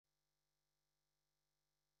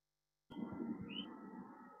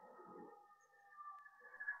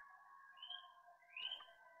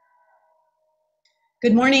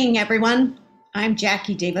Good morning, everyone. I'm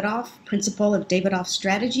Jackie Davidoff, principal of Davidoff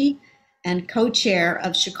Strategy and co-chair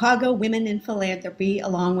of Chicago Women in Philanthropy,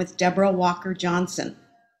 along with Deborah Walker Johnson.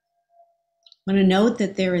 I want to note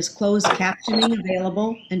that there is closed captioning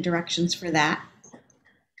available and directions for that.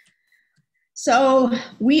 So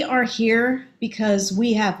we are here because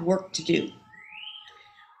we have work to do.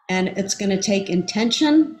 And it's going to take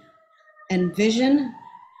intention and vision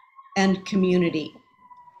and community.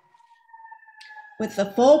 With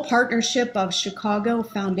the full partnership of Chicago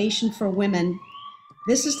Foundation for Women,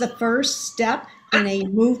 this is the first step in a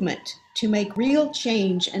movement to make real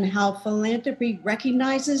change in how philanthropy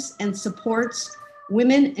recognizes and supports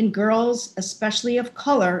women and girls, especially of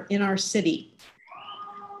color, in our city.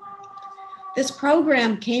 This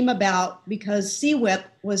program came about because CWIP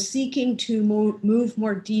was seeking to move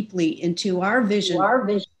more deeply into our vision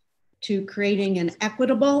to creating an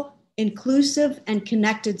equitable, inclusive, and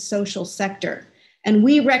connected social sector. And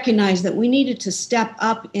we recognized that we needed to step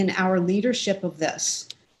up in our leadership of this.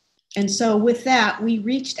 And so with that, we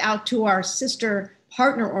reached out to our sister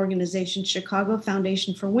partner organization, Chicago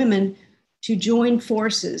Foundation for Women, to join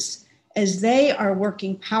forces as they are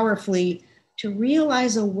working powerfully to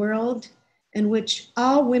realize a world in which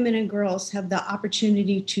all women and girls have the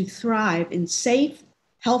opportunity to thrive in safe,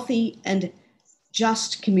 healthy, and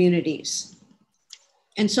just communities.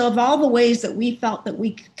 And so of all the ways that we felt that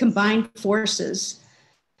we could combine forces,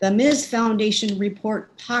 the Ms. Foundation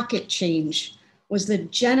report Pocket Change was the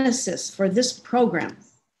genesis for this program,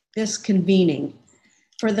 this convening,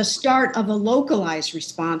 for the start of a localized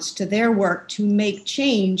response to their work to make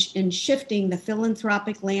change in shifting the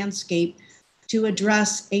philanthropic landscape to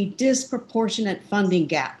address a disproportionate funding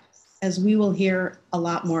gap, as we will hear a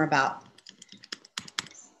lot more about.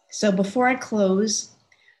 So before I close,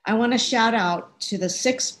 I want to shout out to the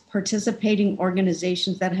 6 participating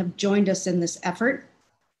organizations that have joined us in this effort: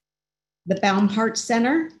 the Baumhart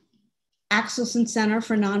Center, Axelson Center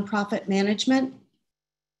for Nonprofit Management,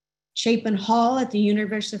 Chapin Hall at the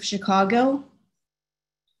University of Chicago,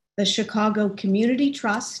 the Chicago Community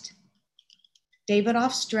Trust,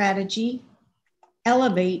 Davidoff Strategy,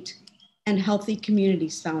 Elevate, and Healthy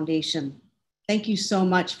Communities Foundation. Thank you so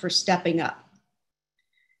much for stepping up.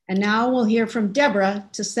 And now we'll hear from Deborah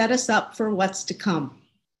to set us up for what's to come.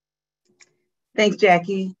 Thanks,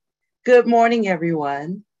 Jackie. Good morning,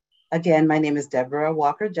 everyone. Again, my name is Deborah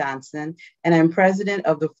Walker Johnson, and I'm president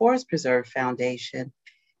of the Forest Preserve Foundation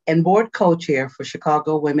and board co-chair for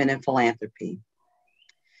Chicago Women in Philanthropy.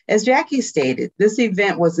 As Jackie stated, this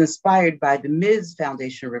event was inspired by the Ms.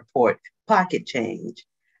 Foundation report, Pocket Change.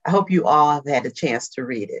 I hope you all have had a chance to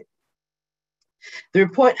read it. The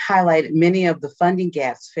report highlighted many of the funding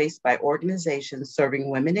gaps faced by organizations serving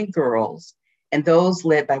women and girls and those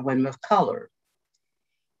led by women of color.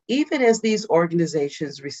 Even as these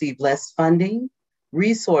organizations receive less funding,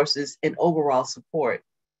 resources, and overall support,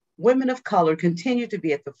 women of color continue to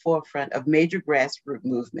be at the forefront of major grassroots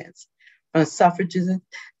movements, from suffragism,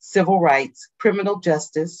 civil rights, criminal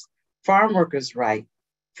justice, farm workers' rights,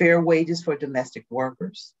 fair wages for domestic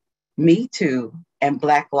workers, Me Too, and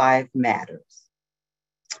Black Lives Matter.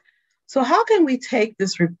 So how can we take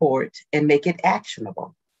this report and make it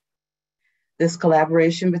actionable? This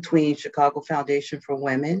collaboration between Chicago Foundation for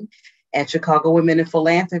Women and Chicago Women in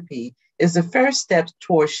Philanthropy is the first step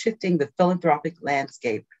towards shifting the philanthropic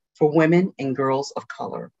landscape for women and girls of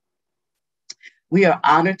color. We are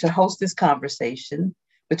honored to host this conversation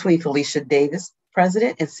between Felicia Davis,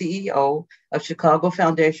 President and CEO of Chicago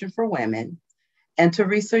Foundation for Women, and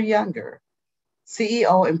Teresa Younger,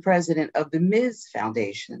 CEO and President of the Ms.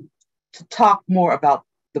 Foundation, to talk more about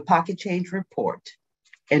the Pocket Change report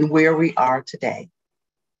and where we are today.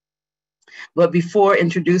 But before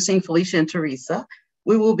introducing Felicia and Teresa,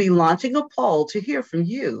 we will be launching a poll to hear from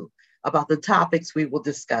you about the topics we will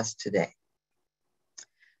discuss today.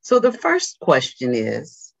 So the first question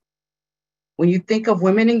is, when you think of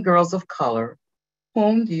women and girls of color,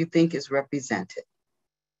 whom do you think is represented?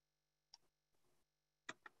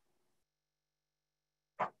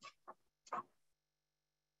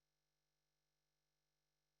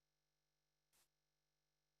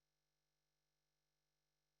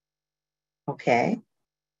 Okay.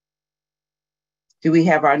 Do we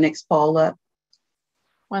have our next poll up?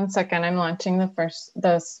 1 second, I'm launching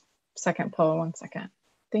the second poll. 1 second.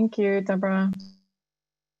 Thank you, Deborah.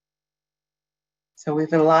 So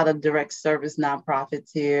we've got a lot of direct service nonprofits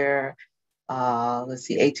here. Let's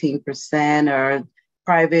see, 18% are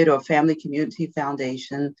private or family community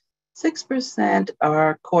foundation, 6%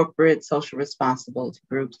 are corporate social responsibility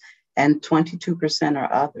groups, and 22%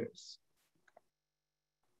 are others.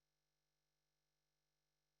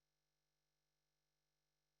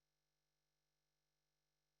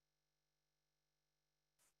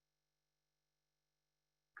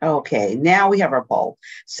 Okay, now we have our poll.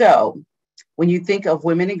 So when you think of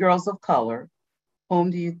women and girls of color, whom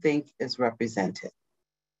do you think is represented?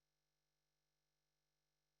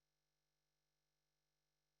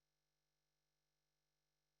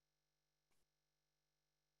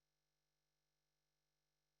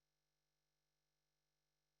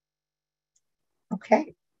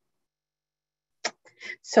 Okay.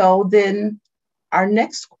 So then our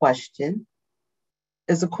next question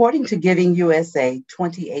is, according to Giving USA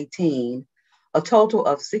 2018, a total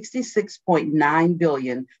of $66.9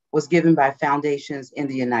 billion was given by foundations in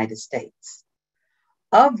the United States.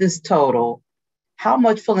 Of this total, how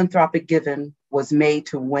much philanthropic giving was made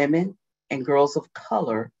to women and girls of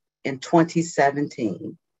color in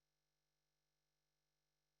 2017?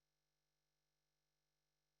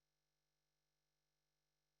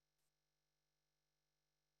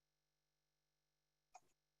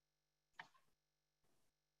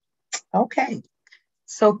 Okay,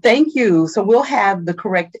 so thank you. So we'll have the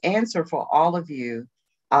correct answer for all of you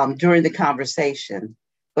during the conversation.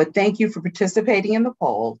 But thank you for participating in the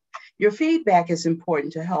poll. Your feedback is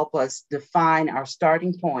important to help us define our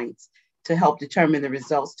starting points to help determine the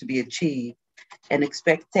results to be achieved and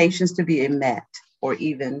expectations to be met or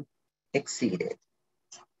even exceeded.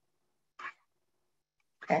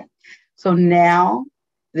 Okay, so now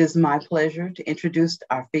it is my pleasure to introduce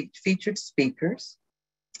our featured speakers.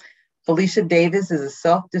 Felicia Davis is a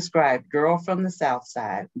self-described girl from the South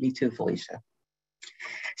Side. Me too, Felicia.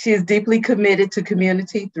 She is deeply committed to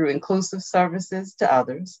community through inclusive services to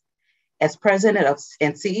others. As president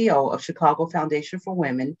and CEO of Chicago Foundation for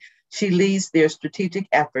Women, she leads their strategic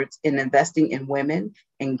efforts in investing in women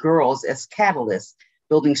and girls as catalysts,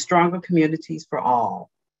 building stronger communities for all.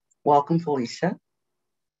 Welcome, Felicia.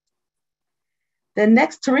 Then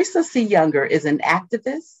next, Teresa C. Younger is an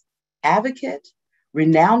activist, advocate,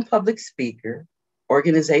 renowned public speaker,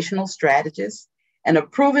 organizational strategist, and a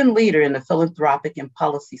proven leader in the philanthropic and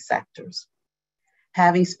policy sectors.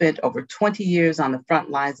 Having spent over 20 years on the front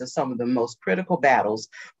lines of some of the most critical battles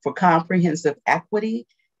for comprehensive equity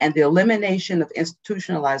and the elimination of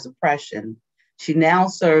institutionalized oppression, she now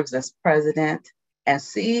serves as president and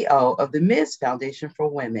CEO of the Ms. Foundation for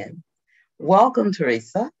Women. Welcome,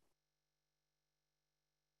 Teresa.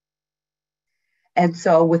 And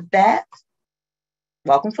so with that,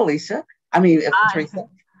 welcome, Felicia. Teresa.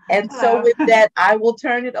 And hello. So with that, I will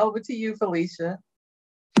turn it over to you, Felicia.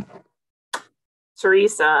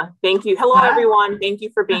 Teresa, thank you. Hello, everyone. Thank you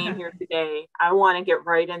for being here today. I want to get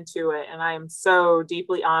right into it. And I am so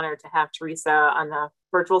deeply honored to have Teresa on the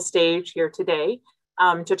virtual stage here today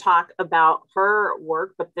to talk about her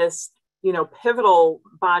work, but this, pivotal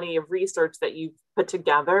body of research that you've put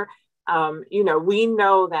together. We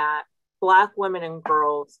know that Black women and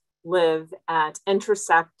girls live at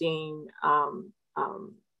intersecting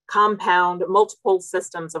compound multiple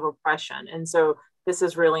systems of oppression. And so this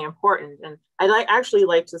is really important. And I'd actually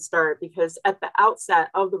like to start because at the outset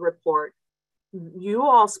of the report, you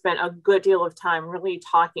all spent a good deal of time really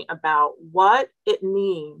talking about what it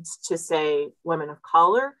means to say women of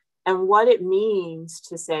color and what it means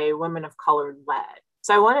to say women of color led.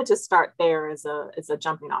 So I wanted to start there as a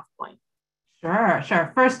jumping off point.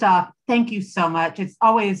 Sure. First off, thank you so much. It's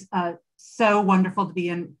always so wonderful to be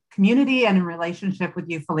in community and in relationship with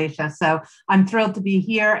you, Felicia. So I'm thrilled to be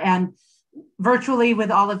here and virtually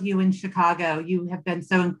with all of you in Chicago. You have been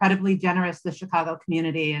so incredibly generous, the Chicago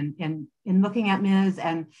community, in looking at Ms.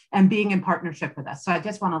 and being in partnership with us. So I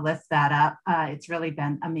just want to lift that up. It's really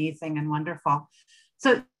been amazing and wonderful.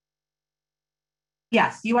 So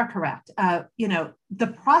yes, you are correct. The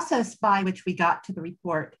process by which we got to the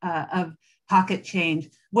report of pocket change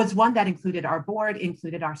was one that included our board,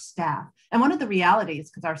 included our staff. And one of the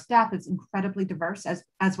realities, because our staff is incredibly diverse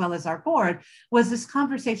as well as our board, was this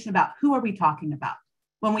conversation about who are we talking about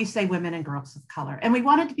when we say women and girls of color. And we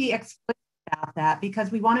wanted to be explicit about that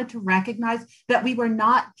because we wanted to recognize that we were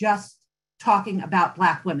not just talking about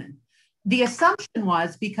Black women. The assumption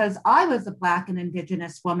was, because I was a Black and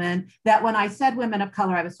Indigenous woman, that when I said women of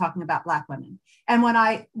color, I was talking about Black women. And what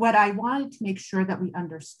I wanted to make sure that we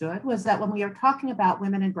understood was that when we are talking about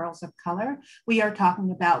women and girls of color, we are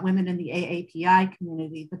talking about women in the AAPI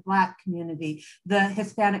community, the Black community, the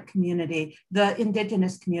Hispanic community, the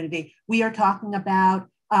Indigenous community. We are talking about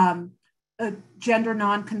gender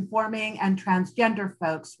non-conforming and transgender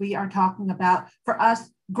folks. We are talking about, for us,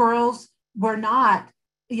 girls were not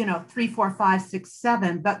 3, 4, 5, 6,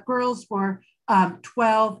 7, but girls were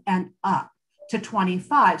 12 and up to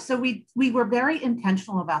 25. So we were very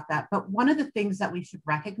intentional about that. But one of the things that we should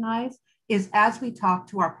recognize is, as we talk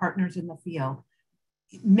to our partners in the field,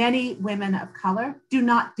 many women of color do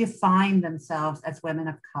not define themselves as women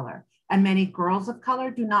of color. And many girls of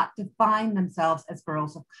color do not define themselves as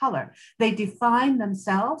girls of color. They define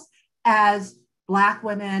themselves as Black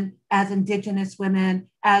women, as Indigenous women,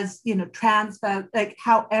 as, trans folk, like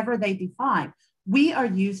however they define. We are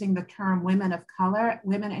using the term women of color,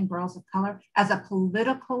 women and girls of color, as a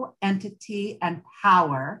political entity and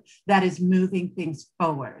power that is moving things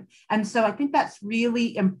forward. And so I think that's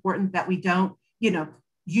really important that we don't,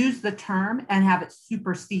 use the term and have it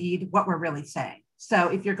supersede what we're really saying. So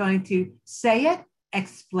if you're going to say it,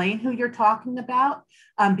 explain who you're talking about,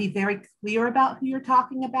 be very clear about who you're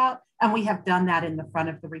talking about. And we have done that in the front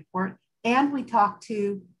of the report. And we talk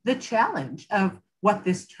to the challenge of what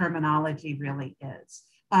this terminology really is.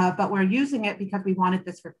 But we're using it because we wanted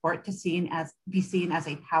this report to be seen as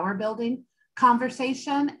a power building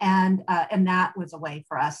conversation. And that was a way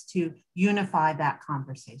for us to unify that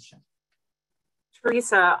conversation.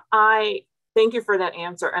 Teresa, I thank you for that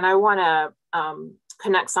answer. And I want to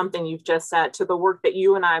connect something you've just said to the work that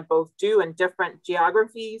you and I both do in different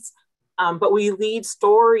geographies, but we lead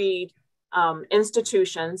storied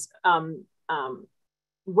institutions,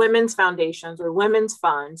 women's foundations or women's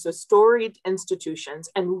funds, so storied institutions.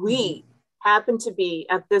 And we happen to be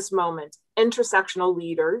at this moment intersectional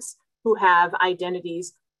leaders who have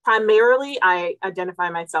identities. Primarily, I identify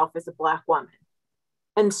myself as a Black woman.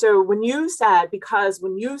 And so when you say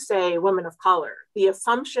women of color, the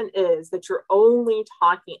assumption is that you're only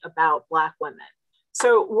talking about Black women.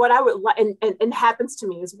 So what I would like, and happens to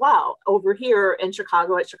me as well over here in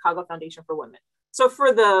Chicago at Chicago Foundation for Women. So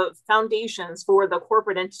for the foundations, for the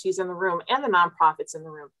corporate entities in the room and the nonprofits in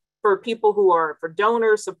the room, for people who are, for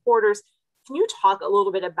donors, supporters, can you talk a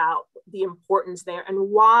little bit about the importance there and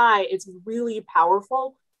why it's really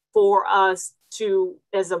powerful for us to,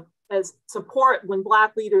 as support when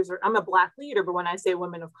Black leaders, or I'm a Black leader, but when I say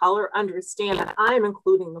women of color, understand that I'm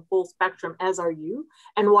including the full spectrum, as are you,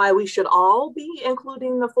 and why we should all be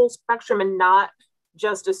including the full spectrum and not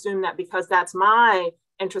just assume that because that's my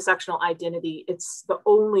intersectional identity, it's the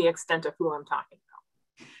only extent of who I'm talking about.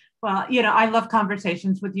 Well, I love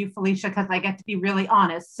conversations with you, Felicia, because I get to be really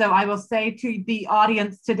honest. So I will say to the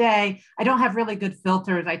audience today, I don't have really good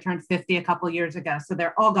filters. I turned 50 a couple of years ago, so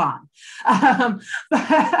they're all gone.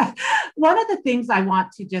 But one of the things I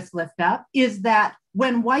want to just lift up is that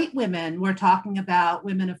when white women were talking about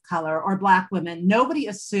women of color or Black women, nobody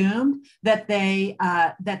assumed that they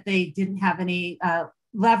didn't have any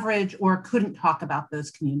leverage or couldn't talk about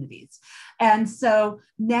those communities. And so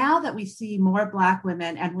now that we see more Black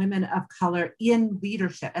women and women of color in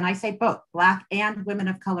leadership, and I say both Black and women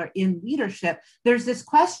of color in leadership, there's this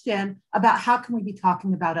question about how can we be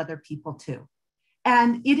talking about other people too?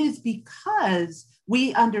 And it is because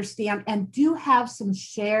we understand and do have some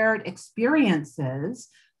shared experiences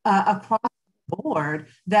across board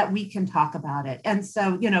that we can talk about it. And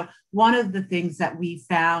so, one of the things that we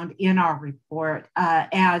found in our report,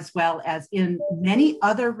 as well as in many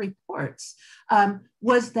other reports,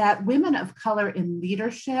 was that women of color in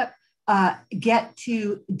leadership get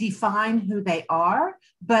to define who they are,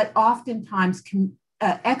 but oftentimes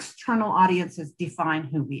external audiences define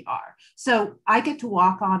who we are. So I get to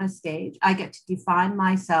walk on a stage, I get to define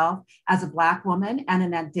myself as a Black woman and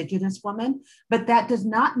an Indigenous woman, but that does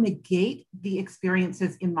not negate the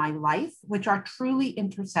experiences in my life, which are truly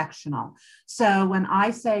intersectional. So when I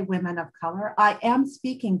say women of color, I am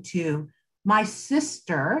speaking to my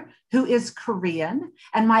sister who is Korean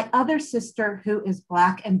and my other sister who is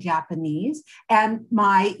Black and Japanese and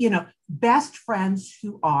my, best friends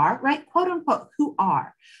who are, right, quote unquote, who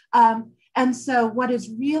are. And so what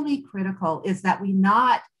is really critical is that we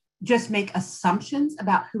not just make assumptions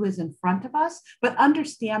about who is in front of us, but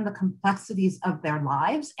understand the complexities of their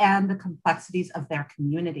lives and the complexities of their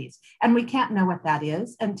communities. And we can't know what that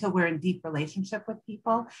is until we're in deep relationship with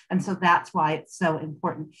people. And so that's why it's so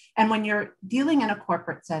important. And when you're dealing in a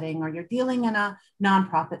corporate setting or you're dealing in a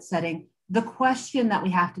nonprofit setting, the question that we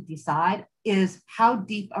have to decide is how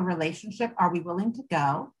deep a relationship are we willing to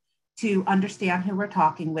go to understand who we're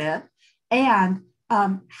talking with, and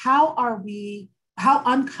how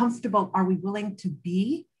uncomfortable are we willing to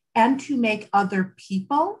be and to make other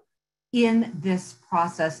people in this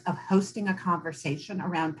process of hosting a conversation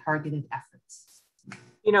around targeted efforts.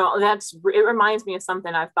 It reminds me of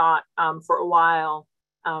something I've thought for a while.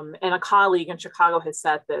 And a colleague in Chicago has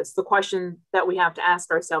said this, the question that we have to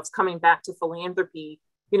ask ourselves coming back to philanthropy,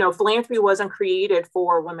 philanthropy wasn't created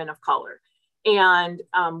for women of color. And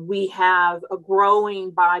we have a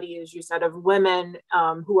growing body, as you said, of women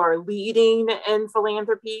who are leading in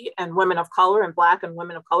philanthropy, and women of color, and Black and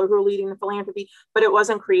women of color who are leading in philanthropy, but it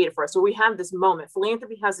wasn't created for us. So we have this moment,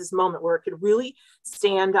 philanthropy has this moment where it could really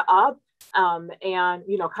stand up and,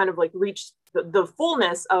 kind of like reach the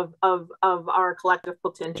fullness of our collective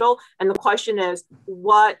potential. And the question is,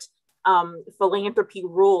 what philanthropy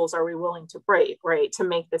rules are we willing to break, right, to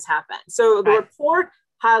make this happen? So the report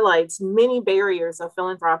highlights many barriers of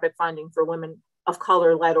philanthropic funding for women of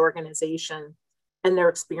color-led organizations and their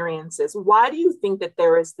experiences. Why do you think that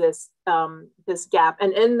there is this this gap?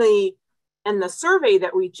 And in the survey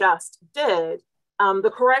that we just did,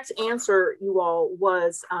 the correct answer, you all,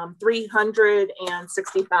 was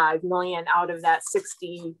 365 million out of that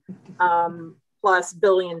 60 plus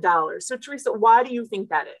 $billion. So Teresa, why do you think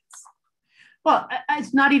that is? Well,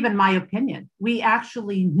 it's not even my opinion. We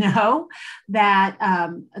actually know that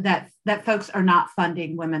that folks are not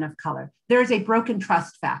funding women of color. There is a broken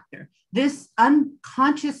trust factor. This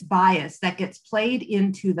unconscious bias that gets played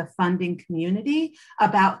into the funding community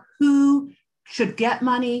about who should get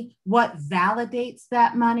money, what validates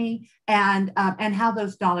that money, and how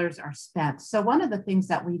those dollars are spent. So one of the things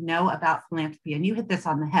that we know about philanthropy, and you hit this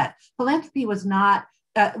on the head, philanthropy was not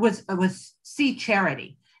was see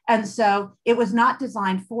charity. And so it was not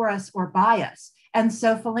designed for us or by us. And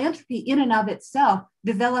so philanthropy in and of itself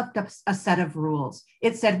developed a set of rules.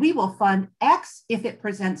 It said, we will fund X if it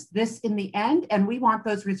presents this in the end, and we want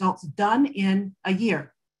those results done in a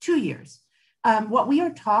year, 2 years. What we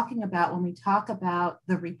are talking about when we talk about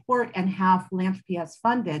the report and how philanthropy has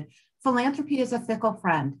funded, philanthropy is a fickle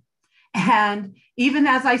friend. And even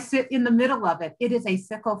as I sit in the middle of it, it is a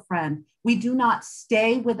fickle friend. We do not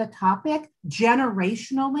stay with a topic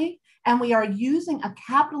generationally, and we are using a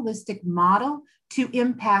capitalistic model to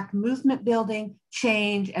impact movement building,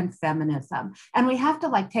 change, and feminism. And we have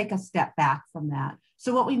to take a step back from that.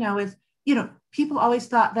 So what we know is, people always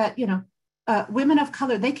thought that, women of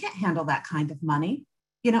color, they can't handle that kind of money.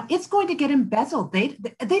 It's going to get embezzled. They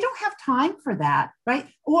don't have time for that, right?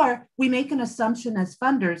 Or we make an assumption as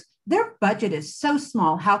funders, their budget is so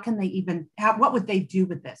small, how can they even, what would they do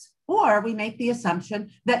with this? Or we make the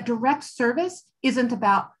assumption that direct service isn't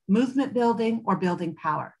about movement building or building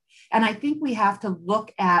power. And I think we have to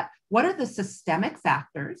look at what are the systemic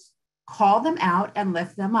factors, call them out and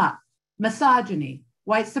lift them up. Misogyny,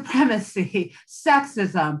 white supremacy,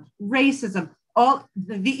 sexism, racism, all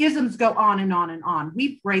the isms go on and on and on.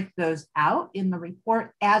 We break those out in the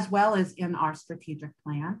report as well as in our strategic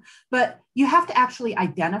plan. But you have to actually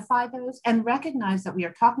identify those and recognize that we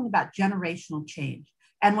are talking about generational change.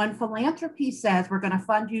 And when philanthropy says we're going to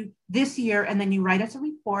fund you this year, and then you write us a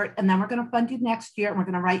report, and then we're going to fund you next year, and you're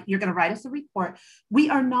going to write us a report, we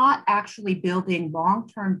are not actually building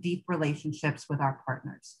long-term deep relationships with our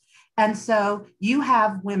partners. And so you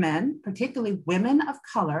have women, particularly women of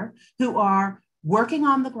color, who are working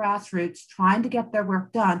on the grassroots, trying to get their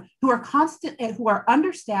work done, who are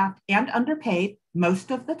understaffed and underpaid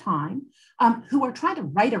most of the time, who are trying to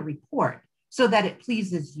write a report so that it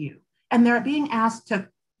pleases you. And they're being asked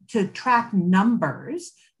to track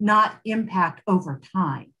numbers, not impact over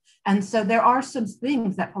time. And so there are some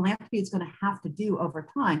things that philanthropy is going to have to do over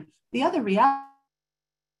time. The other reality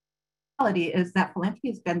is that philanthropy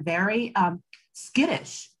has been very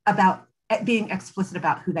skittish about being explicit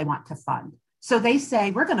about who they want to fund. So they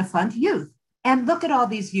say, we're going to fund youth. And look at all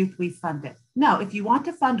these youth we funded. No, if you want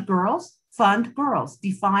to fund girls, fund girls.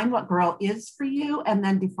 Define what girl is for you, and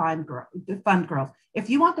then fund girls. If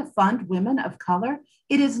you want to fund women of color,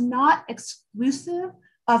 it is not exclusive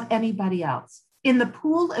of anybody else. In the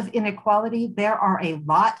pool of inequality, there are a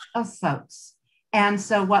lot of folks. And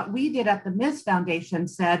so what we did at the Ms. Foundation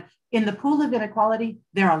said, in the pool of inequality,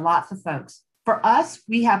 there are lots of folks. For us,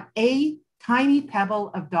 we have a tiny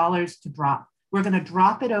pebble of dollars to drop. We're going to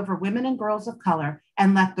drop it over women and girls of color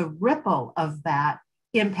and let the ripple of that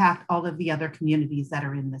impact all of the other communities that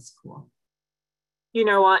are in this pool. You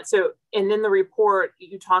know what? So, and in the report,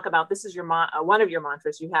 you talk about, this is your one of your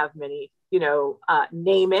mantras. You have many,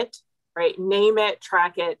 name it, right? Name it,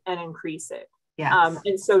 track it, and increase it. Yes.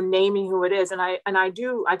 And so naming who it is. And I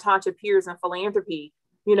talk to peers in philanthropy,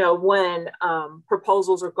 when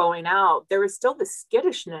proposals are going out, there is still this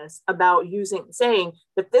skittishness about saying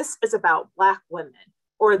that this is about Black women,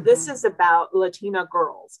 or this is about Latina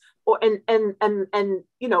girls, or and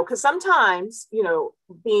because sometimes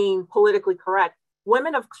being politically correct,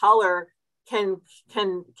 women of color can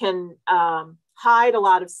hide a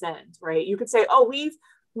lot of sins, right? You could say, oh,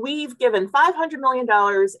 we've given $500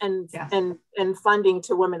 million in funding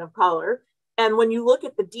to women of color, and when you look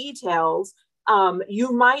at the details,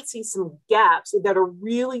 you might see some gaps that are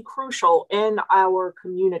really crucial in our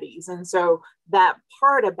communities. And so that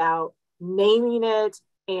part about naming it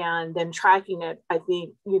and then tracking it, I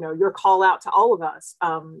think, your call out to all of us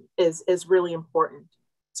is really important.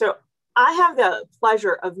 So I have the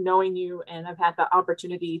pleasure of knowing you, and I've had the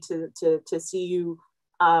opportunity to see you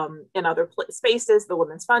in other spaces, the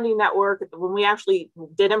Women's Funding Network, when we actually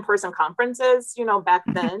did in-person conferences, back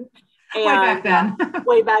then. And,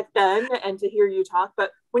 way back then, and to hear you talk.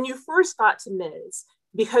 But when you first got to Ms.,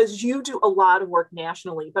 because you do a lot of work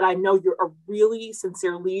nationally, but I know you're a really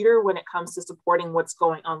sincere leader when it comes to supporting what's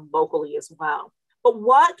going on locally as well. But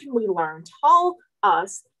what can we learn? Tell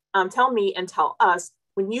us, tell me and tell us,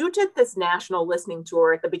 when you did this national listening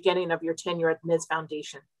tour at the beginning of your tenure at Ms.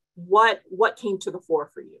 Foundation, what came to the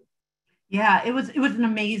fore for you? Yeah, it was an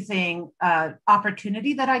amazing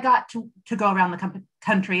opportunity that I got to go around the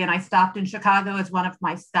country, and I stopped in Chicago as one of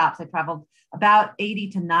my stops. I traveled about 80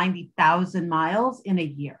 to 90,000 miles in a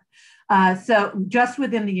year. So just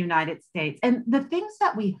within the United States. And the things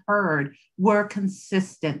that we heard were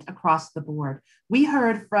consistent across the board. We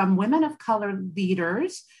heard from women of color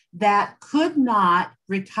leaders that could not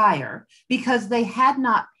retire because they had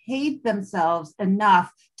not paid themselves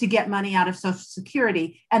enough to get money out of Social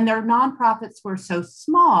Security, and their nonprofits were so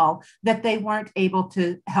small that they weren't able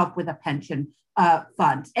to help with a pension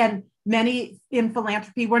fund. And many in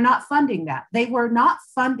philanthropy were not funding that. They were not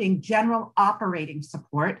funding general operating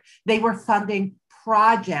support. They were funding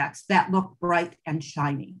projects that looked bright and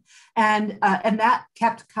shiny. And that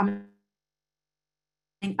kept coming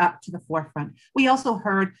up to the forefront. We also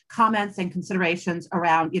heard comments and considerations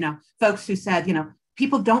around, folks who said,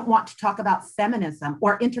 people don't want to talk about feminism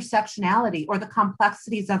or intersectionality or the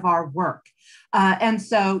complexities of our work. And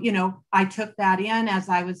so, I took that in as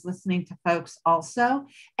I was listening to folks also.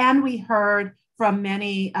 And we heard from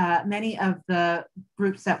many of the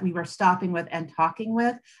groups that we were stopping with and talking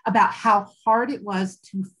with about how hard it was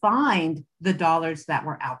to find the dollars that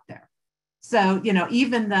were out there. So,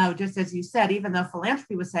 even though, just as you said, even though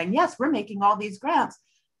philanthropy was saying, yes, we're making all these grants,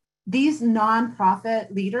 these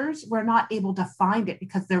nonprofit leaders were not able to find it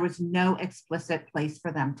because there was no explicit place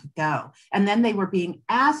for them to go. And then they were being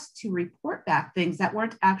asked to report back things that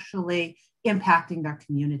weren't actually impacting their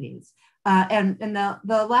communities. And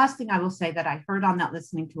the last thing I will say that I heard on that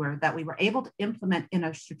listening tour that we were able to implement in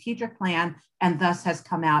a strategic plan and thus has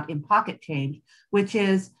come out in pocket change, which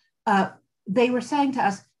is they were saying to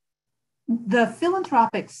us, the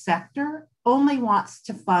philanthropic sector only wants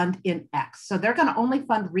to fund in X. So they're going to only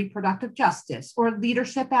fund reproductive justice or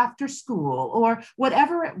leadership after school or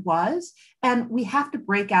whatever it was. And we have to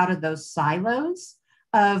break out of those silos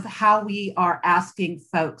of how we are asking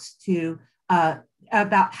folks to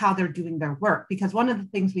about how they're doing their work. Because one of the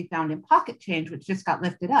things we found in Pocket Change, which just got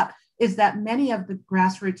lifted up, is that many of the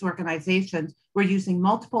grassroots organizations were using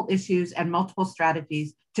multiple issues and multiple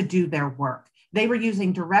strategies to do their work. They were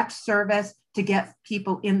using direct service to get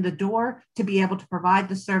people in the door, to be able to provide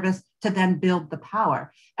the service, to then build the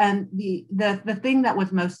power. And the thing that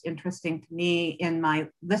was most interesting to me in my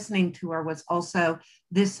listening tour was also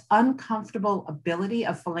this uncomfortable ability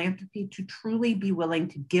of philanthropy to truly be willing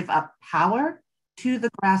to give up power to the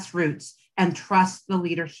grassroots and trust the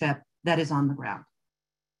leadership that is on the ground.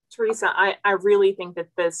 Teresa, I really think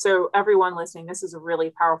that so everyone listening, this is a really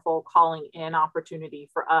powerful calling in opportunity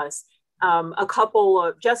for us. A couple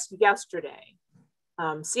of, just yesterday,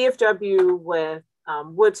 CFW with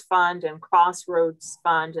Woods Fund and Crossroads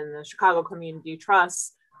Fund and the Chicago Community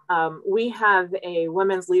Trust, we have a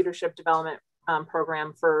women's leadership development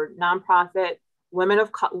program for nonprofit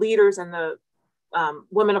leaders in the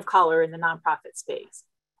women of color in the nonprofit space.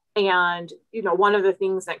 And, one of the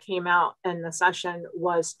things that came out in the session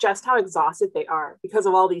was just how exhausted they are because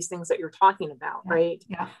of all these things that you're talking about, right?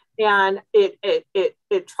 Yeah. And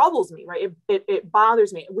it troubles me, right? It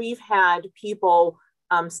bothers me. We've had people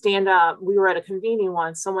stand up. We were at a convening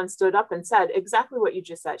once. Someone stood up and said exactly what you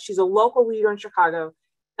just said. She's a local leader in Chicago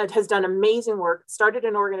that has done amazing work, started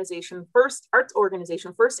an organization, arts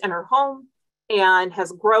organization, first in her home, and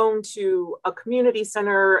has grown to a community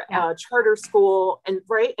center, a charter school,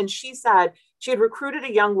 and she said she had recruited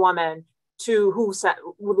a young woman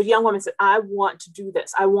the young woman said, I want to do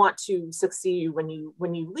this. I want to succeed when you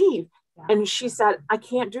leave. Yeah. And she said, I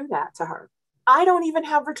can't do that to her. I don't even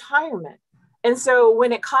have retirement. And so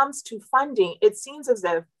when it comes to funding, it seems as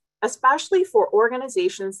if, especially for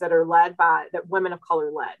organizations that women of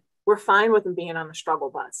color led, we're fine with them being on the struggle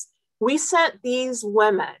bus. We sent these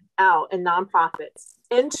women out in nonprofits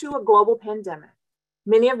into a global pandemic,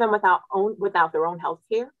 many of them without their own health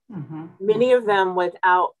care, many of them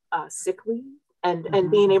without sick leave,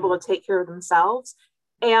 and being able to take care of themselves.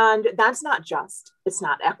 And that's not just, it's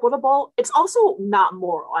not equitable. It's also not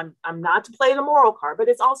moral. I'm not to play the moral card, but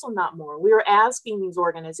it's also not moral. We are asking these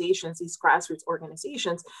organizations, these grassroots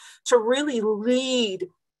organizations, to really lead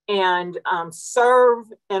and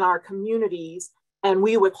serve in our communities, and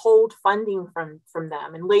we withhold funding from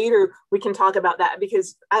them. And later we can talk about that,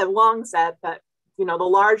 because I have long said that, you know, the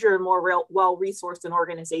larger and more well-resourced an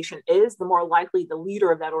organization is, the more likely the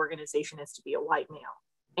leader of that organization is to be a white male.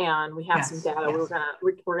 And we have some data.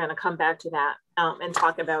 We're gonna come back to that and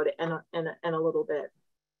talk about it in a little bit.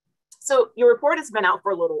 So your report has been out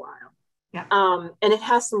for a little while, and it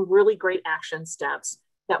has some really great action steps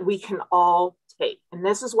that we can all take. And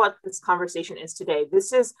this is what this conversation is today.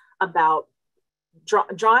 This is about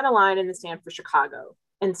drawing a line in the sand for Chicago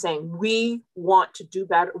and saying, we want to do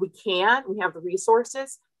better. We can, we have the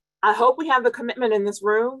resources. I hope we have the commitment in this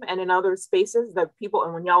room and in other spaces that people,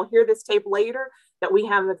 and when y'all hear this tape later, that we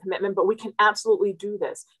have the commitment, but we can absolutely do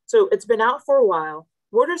this. So it's been out for a while.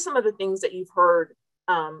 What are some of the things that you've heard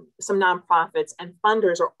some nonprofits and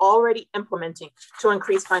funders are already implementing to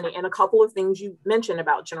increase funding? And a couple of things you mentioned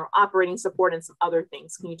about general operating support and some other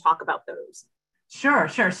things. Can you talk about those? Sure.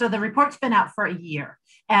 So the report's been out for a year,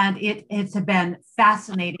 and it's been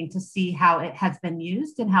fascinating to see how it has been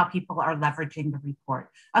used and how people are leveraging the report.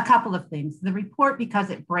 A couple of things. The report, because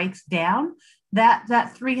it breaks down, that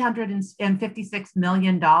 $356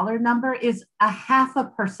 million number is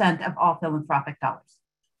 0.5% of all philanthropic dollars.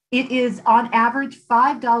 It is on average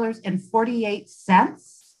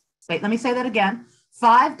 $5.48. Wait, let me say that again.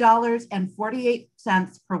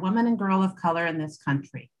 $5.48 per woman and girl of color in this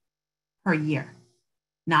country per year.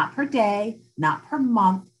 Not per day, not per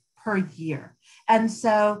month, per year. And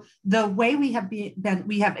so the way we have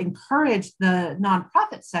encouraged the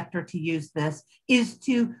nonprofit sector to use this is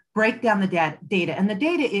to break down the data. And the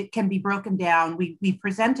data, it can be broken down. We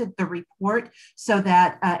presented the report so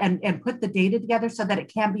that, and put the data together so that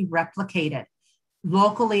it can be replicated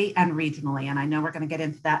locally and regionally. And I know we're going to get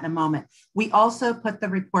into that in a moment. We also put the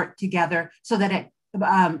report together so that it,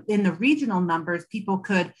 in the regional numbers, people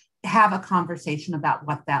could have a conversation about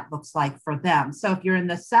what that looks like for them. So if you're in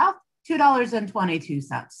the South, $2.22,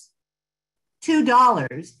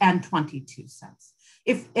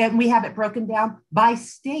 $2.22. And we have it broken down by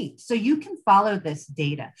state, so you can follow this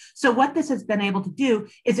data. So what this has been able to do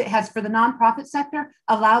is it has, for the nonprofit sector,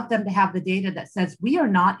 allowed them to have the data that says we are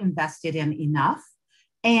not invested in enough,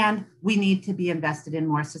 and we need to be invested in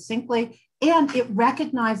more succinctly. And it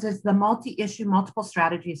recognizes the multi-issue, multiple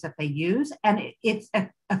strategies that they use, and it's a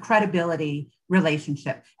credibility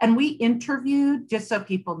relationship. And we interviewed, just so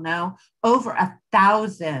people know, over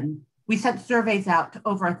 1,000. We sent surveys out to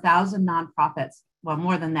over 1,000 nonprofits. Well,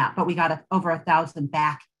 more than that, but we got over 1,000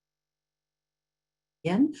 back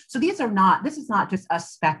in. So this is not just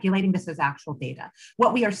us speculating, this is actual data.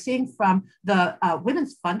 What we are seeing from the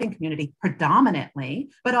women's funding community predominantly,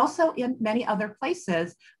 but also in many other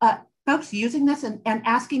places, folks using this and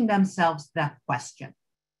asking themselves the question,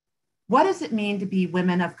 what does it mean to be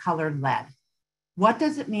women of color led? What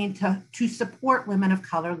does it mean to support women of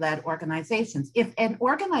color led organizations? If an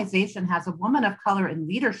organization has a woman of color in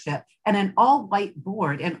leadership and an all white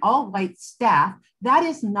board and all white staff, that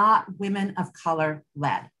is not women of color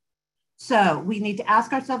led. So we need to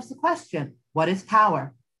ask ourselves the question, what is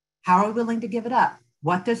power? How are we willing to give it up?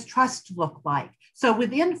 What does trust look like? So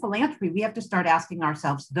within philanthropy, we have to start asking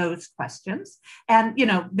ourselves those questions. And, you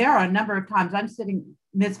know, there are a number of times I'm sitting,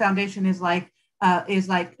 Ms. Foundation is like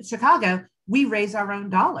Chicago, we raise our own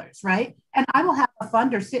dollars, right? And I will have a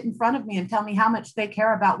funder sit in front of me and tell me how much they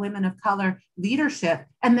care about women of color leadership,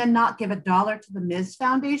 and then not give $1 to the Ms.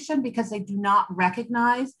 Foundation because they do not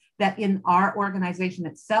recognize that in our organization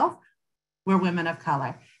itself, we're women of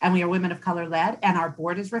color, and we are women of color led, and our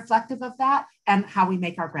board is reflective of that, and how we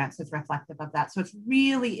make our grants is reflective of that. So it's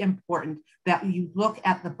really important that you look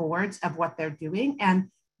at the boards of what they're doing. And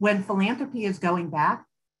when philanthropy is going back,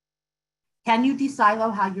 can you de-silo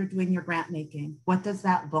how you're doing your grant making? What does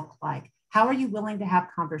that look like? How are you willing to have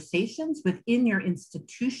conversations within your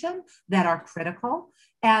institution that are critical?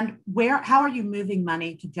 And how are you moving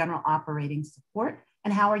money to general operating support?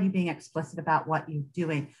 And how are you being explicit about what you're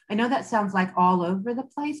doing? I know that sounds like all over the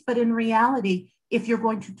place, but in reality, if you're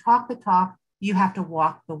going to talk the talk, you have to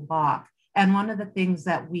walk the walk. And one of the things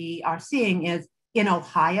that we are seeing is in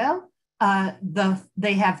Ohio,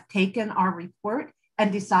 they have taken our report and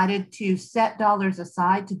decided to set dollars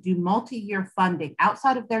aside to do multi-year funding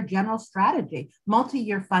outside of their general strategy,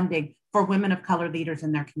 multi-year funding for women of color leaders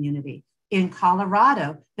in their community. In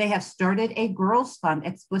Colorado, they have started a girls fund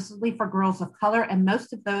explicitly for girls of color, and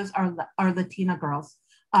most of those are Latina girls.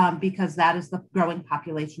 because that is the growing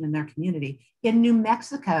population in their community. In New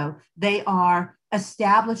Mexico, they are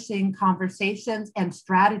establishing conversations and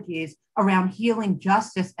strategies around healing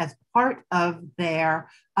justice as part of their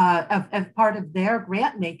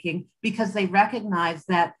grant making, because they recognize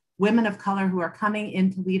that women of color who are coming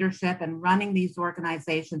into leadership and running these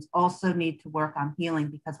organizations also need to work on healing,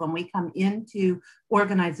 because when we come into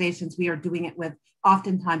organizations, we are doing it with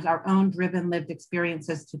oftentimes our own driven lived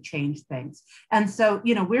experiences to change things. And so,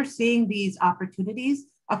 we're seeing these opportunities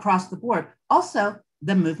across the board. Also,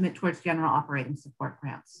 the movement towards general operating support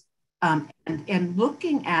grants. And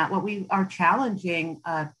looking at what we are challenging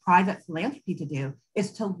private philanthropy to do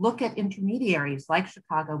is to look at intermediaries like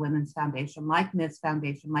Chicago Women's Foundation, like Ms.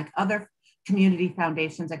 Foundation, like other community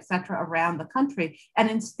foundations, et cetera, around the country. And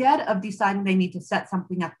instead of deciding they need to set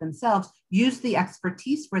something up themselves, use the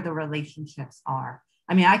expertise where the relationships are.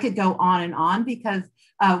 I mean, I could go on and on, because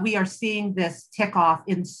we are seeing this tick off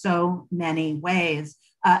in so many ways.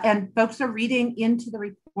 And folks are reading into the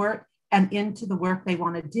report and into the work they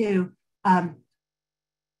want to do,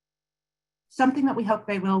 something that we hope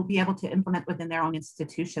they will be able to implement within their own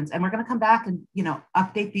institutions. And we're going to come back and,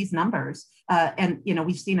 update these numbers. And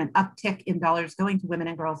we've seen an uptick in dollars going to women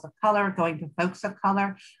and girls of color, going to folks of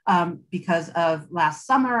color, because of last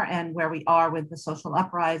summer and where we are with the social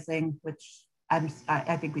uprising, which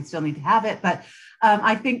I think we still need to have it. But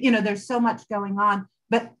I think, there's so much going on.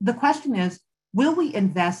 But the question is, will we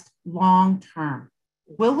invest long-term?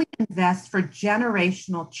 Will we invest for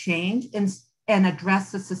generational change and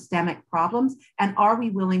address the systemic problems? And are we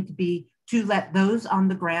willing to let those on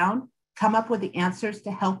the ground come up with the answers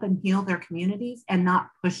to help and heal their communities and not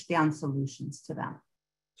push down solutions to them?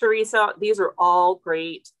 Teresa, these are all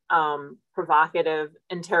great, provocative,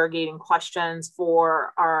 interrogating questions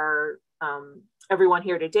for our everyone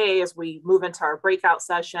here today as we move into our breakout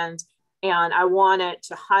sessions. And I wanted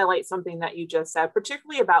to highlight something that you just said,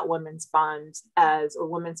 particularly about women's funds or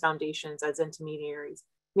women's foundations as intermediaries.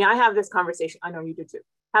 I mean, I have this conversation, I know you do too,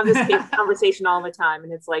 have this conversation all the time.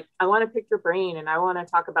 And it's like, I want to pick your brain and I want to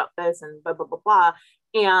talk about this and blah, blah, blah, blah.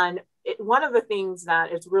 And one of the things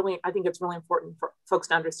that is really, I think it's really important for folks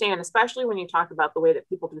to understand, especially when you talk about the way that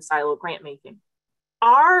people do silo grant making.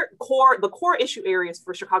 The core issue areas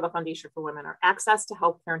for Chicago Foundation for Women are access to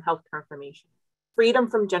healthcare and healthcare information, freedom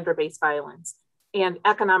from gender-based violence, and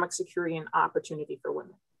economic security and opportunity for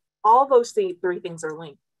women. All those three things are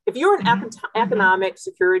linked. If you're an economic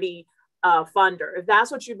security funder, if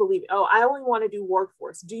that's what you believe, I only want to do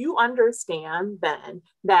workforce, do you understand then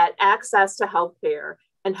that access to healthcare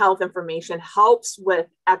and health information helps with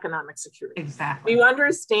economic security? Exactly. You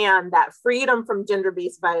understand that freedom from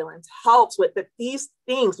gender-based violence helps with these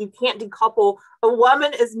things. You can't decouple. A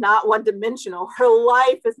woman is not one-dimensional. Her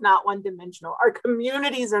life is not one-dimensional. Our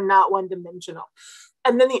communities are not one-dimensional.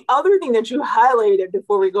 And then the other thing that you highlighted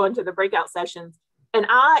before we go into the breakout sessions, and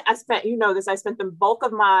I spent, I spent the bulk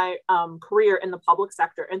of my career in the public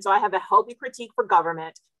sector. And so I have a healthy critique for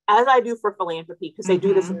government, as I do for philanthropy, because they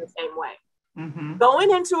do this in the same way. Mm-hmm.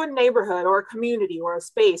 Going into a neighborhood or a community or a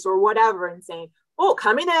space or whatever and saying,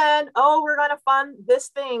 coming in, we're going to fund this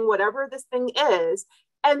thing, whatever this thing is.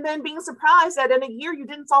 And then being surprised that in a year you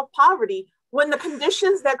didn't solve poverty when the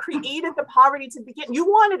conditions that created the poverty to begin, you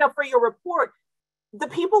wanted it for your report. The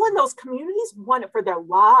people in those communities want it for their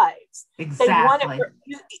lives. Exactly. They want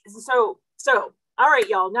it so all right,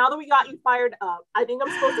 y'all, now that we got you fired up, I think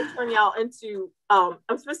I'm supposed to turn y'all into,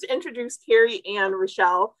 I'm supposed to introduce Carrie and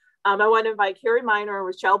Rochelle. I want to invite Carrie Miner and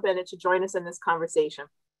Rochelle Bennett to join us in this conversation.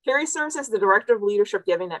 Carrie serves as the Director of Leadership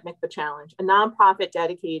Giving at Make the Challenge, a nonprofit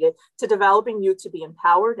dedicated to developing youth to be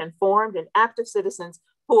empowered, informed, and active citizens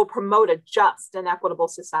who will promote a just and equitable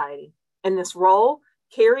society. In this role,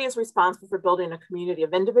 Carrie is responsible for building a community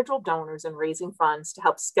of individual donors and raising funds to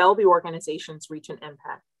help scale the organization's reach and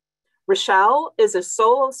impact. Rochelle is a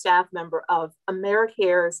solo staff member of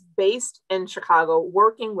AmeriCares based in Chicago,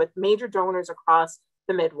 working with major donors across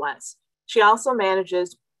the Midwest. She also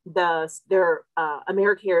manages their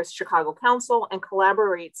AmeriCares Chicago Council and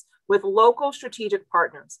collaborates with local strategic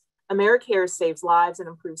partners. AmeriCares saves lives and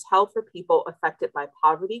improves health for people affected by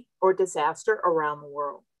poverty or disaster around the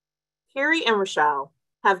world. Carrie and Rochelle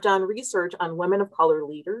have done research on women of color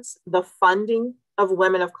leaders, the funding of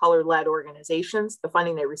women of color-led organizations, the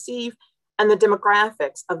funding they receive, and the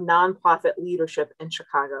demographics of nonprofit leadership in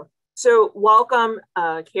Chicago. So welcome,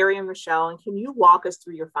 Carrie and Rochelle, and can you walk us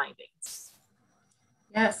through your findings?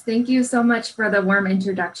 Yes, thank you so much for the warm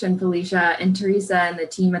introduction, Felicia, and Teresa and the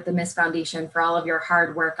team at the Ms. Foundation for all of your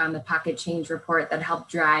hard work on the Pocket Change report that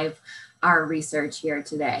helped drive our research here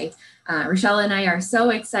today. Rochelle and I are so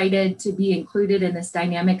excited to be included in this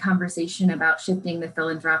dynamic conversation about shifting the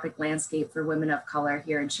philanthropic landscape for women of color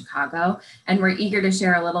here in Chicago. And we're eager to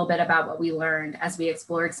share a little bit about what we learned as we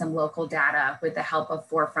explored some local data with the help of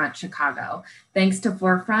Forefront Chicago. Thanks to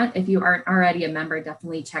Forefront, if you aren't already a member,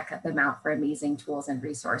 definitely check them out for amazing tools and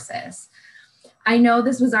resources. I know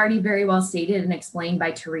this was already very well stated and explained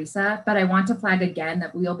by Teresa, but I want to flag again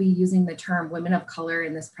that we'll be using the term women of color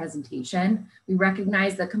in this presentation. We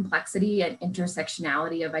recognize the complexity and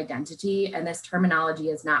intersectionality of identity, and this terminology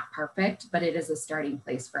is not perfect, but it is a starting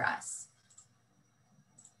place for us.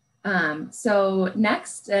 So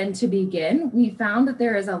next, and to begin, we found that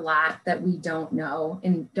there is a lot that we don't know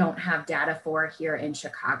and don't have data for here in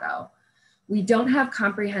Chicago. We don't have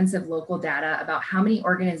comprehensive local data about how many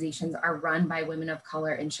organizations are run by women of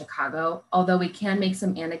color in Chicago, although we can make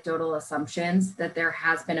some anecdotal assumptions that there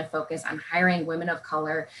has been a focus on hiring women of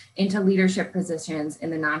color into leadership positions in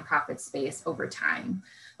the nonprofit space over time,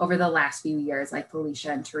 over the last few years, like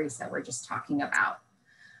Felicia and Teresa were just talking about.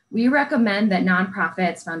 We recommend that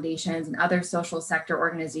nonprofits, foundations, and other social sector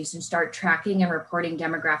organizations start tracking and reporting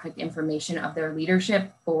demographic information of their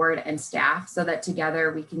leadership, board, and staff so that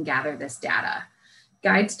together we can gather this data.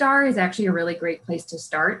 GuideStar is actually a really great place to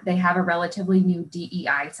start. They have a relatively new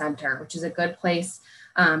DEI center, which is a good place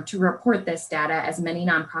to report this data, as many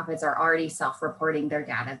nonprofits are already self-reporting their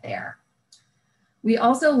data there. We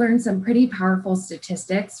also learned some pretty powerful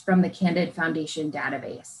statistics from the Candid Foundation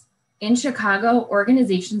database. In Chicago,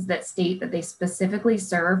 organizations that state that they specifically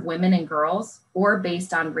serve women and girls, or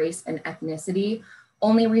based on race and ethnicity,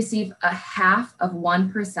 only receive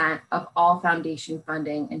 0.5% of all foundation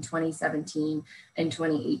funding in 2017 and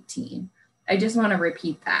 2018. I just want to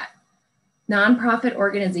repeat that. Nonprofit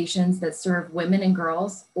organizations that serve women and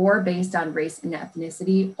girls, or based on race and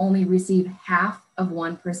ethnicity, only receive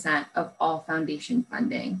 0.5% of all foundation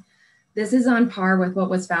funding. This is on par with what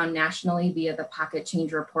was found nationally via the Pocket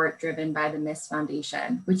Change report driven by the MISS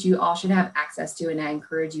Foundation, which you all should have access to, and I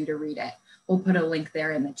encourage you to read it. We'll put a link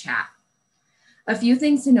there in the chat. A few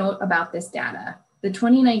things to note about this data. The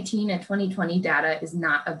 2019 and 2020 data is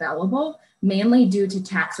not available, mainly due to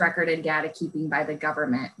tax record and data keeping by the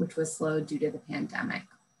government, which was slowed due to the pandemic.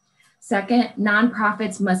 Second,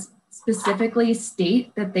 nonprofits must specifically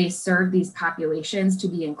state that they serve these populations to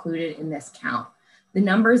be included in this count. The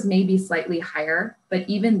numbers may be slightly higher, but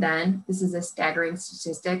even then, this is a staggering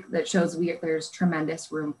statistic that shows there's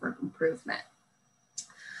tremendous room for improvement.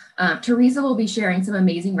 Teresa will be sharing some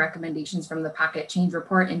amazing recommendations from the Pocket Change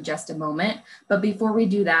report in just a moment. But before we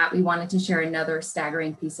do that, we wanted to share another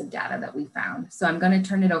staggering piece of data that we found. So I'm going to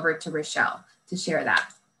turn it over to Rochelle to share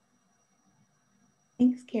that.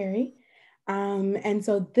 Thanks, Carrie. And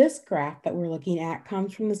so this graph that we're looking at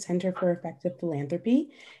comes from the Center for Effective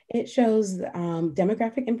Philanthropy. It shows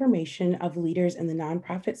demographic information of leaders in the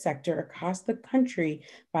nonprofit sector across the country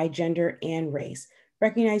by gender and race,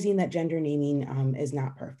 recognizing that gender naming is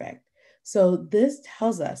not perfect. So this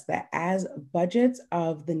tells us that as budgets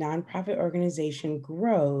of the nonprofit organization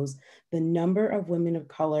grows, the number of women of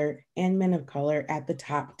color and men of color at the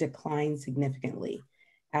top declines significantly.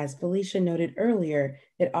 As Felicia noted earlier,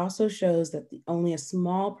 it also shows that only a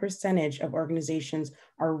small percentage of organizations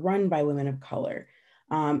are run by women of color.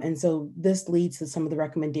 And so this leads to some of the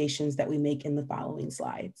recommendations that we make in the following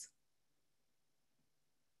slides.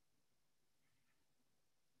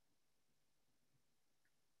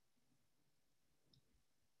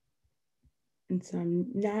 And so I'm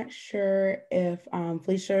not sure if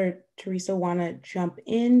Felicia or Teresa want to jump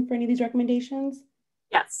in for any of these recommendations.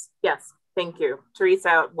 Yes. Thank you.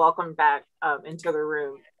 Teresa, welcome back into the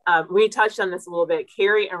room. We touched on this a little bit.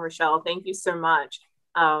 Carrie and Rochelle, thank you so much.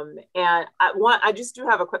 And I just do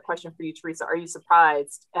have a quick question for you, Teresa. Are you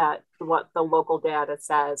surprised at what the local data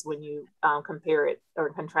says when you compare it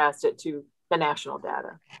or contrast it to the national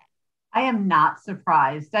data? I am not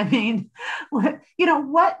surprised. I mean,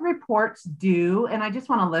 what reports do, and I just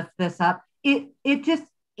want to lift this up, it just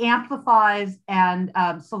amplifies and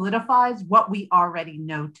solidifies what we already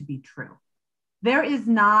know to be true. There is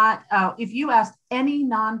not, if you asked any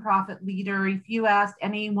nonprofit leader, if you asked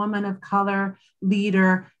any woman of color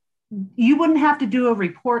leader, you wouldn't have to do a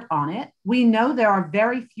report on it. We know there are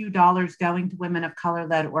very few dollars going to women of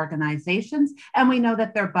color-led organizations, and we know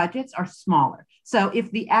that their budgets are smaller. So if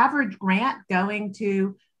the average grant going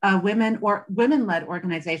to women-led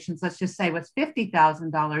organizations, let's just say was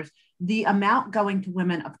 $50,000, the amount going to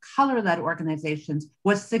women of color-led organizations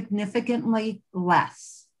was significantly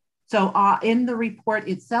less. So in the report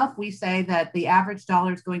itself, we say that the average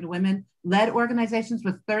dollars going to women-led organizations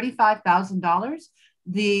was $35,000.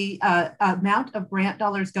 the amount of grant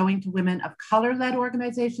dollars going to women of color-led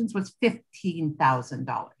organizations was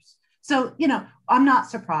 $15,000. So, I'm not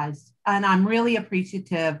surprised, and I'm really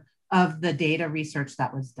appreciative of the data research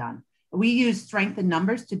that was done. We used strength in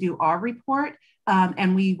numbers to do our report,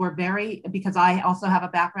 and we were because I also have a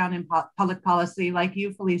background in public policy like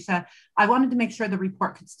you, Felicia, I wanted to make sure the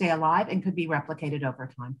report could stay alive and could be replicated over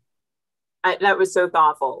time. That was so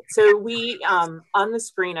thoughtful. So we, on the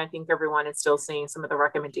screen, I think everyone is still seeing some of the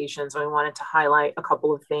recommendations. And we wanted to highlight a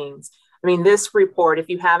couple of things. I mean, this report, if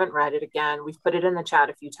you haven't read it, again, we've put it in the chat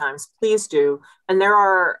a few times, please do. And there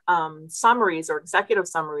are summaries or executive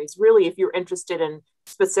summaries. Really, if you're interested in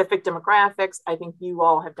specific demographics, I think you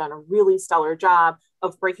all have done a really stellar job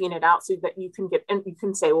of breaking it out so that you can you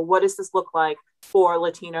can say, well, what does this look like for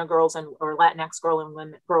Latino girls or Latinx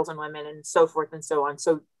girls and women and so forth and so on.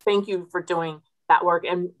 So thank you for doing that work.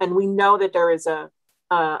 And we know that there is a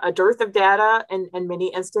dearth of data in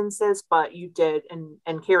many instances, but you did,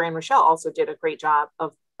 and Carrie and Rochelle also did a great job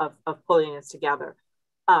of pulling this together.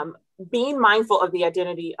 Being mindful of the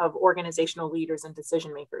identity of organizational leaders and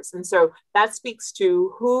decision makers. And so that speaks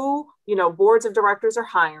to who, boards of directors are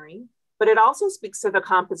hiring, but it also speaks to the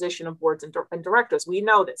composition of boards and directors. We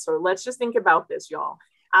know this, so let's just think about this, y'all.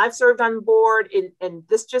 I've served on the board, and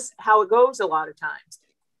this just how it goes a lot of times.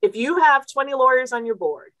 If you have 20 lawyers on your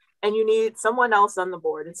board and you need someone else on the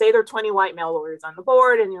board, and say there are 20 white male lawyers on the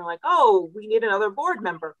board, and you're like, oh, we need another board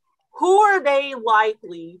member, who are they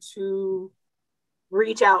likely to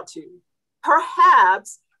reach out to?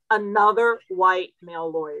 Perhaps another white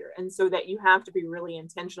male lawyer. And so that you have to be really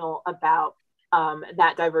intentional about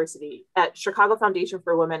that diversity. At Chicago Foundation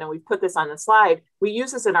for Women, and we put this on the slide, we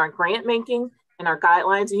use this in our grant making and our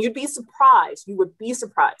guidelines, and you would be surprised.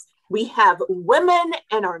 We have women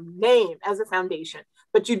in our name as a foundation,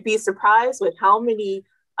 but you'd be surprised with how many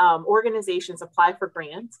organizations apply for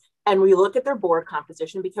grants. And we look at their board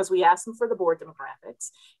composition because we ask them for the board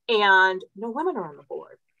demographics, and no women are on the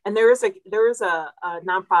board. And there is a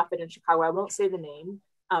nonprofit in Chicago, I won't say the name.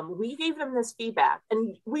 We gave them this feedback,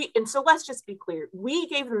 and so let's just be clear. We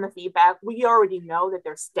gave them the feedback. We already know that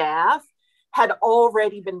their staff had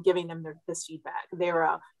already been giving them this feedback. They're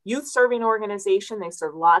a youth serving organization. They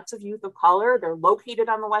serve lots of youth of color. They're located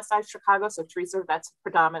on the west side of Chicago. So Teresa, that's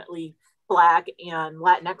predominantly Black and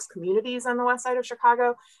Latinx communities on the west side of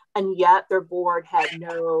Chicago. And yet their board had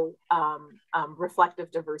no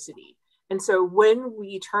reflective diversity. And so when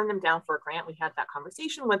we turned them down for a grant, we had that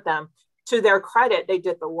conversation with them. To their credit, they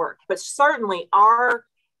did the work. But certainly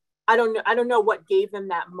I don't know what gave them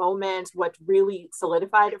that moment, what really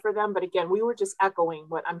solidified it for them. But again, we were just echoing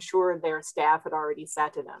what I'm sure their staff had already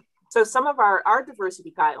said to them. So some of our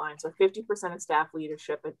diversity guidelines are 50% of staff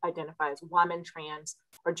leadership identify as woman, trans,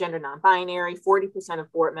 or gender non-binary. 40% of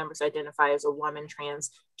board members identify as a woman,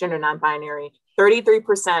 trans, gender non-binary.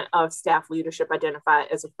 33% of staff leadership identify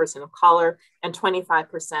as a person of color, and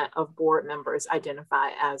 25% of board members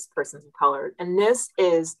identify as persons of color. And this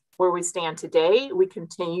is where we stand today. We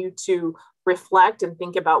continue to reflect and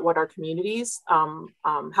think about what our communities, how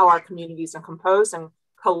our communities are composed, and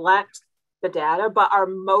collect the data. But our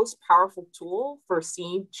most powerful tool for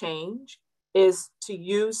seeing change is to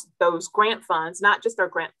use those grant funds, not just our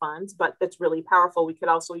grant funds, but that's really powerful. We could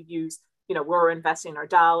also use, where we're investing our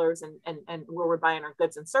dollars and where we're buying our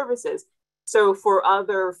goods and services. So for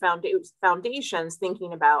other foundations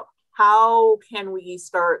thinking about how can we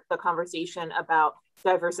start the conversation about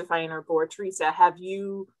diversifying our board, Teresa, have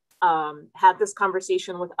you had this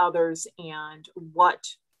conversation with others, and what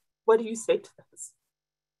do you say to this?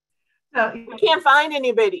 So we can't find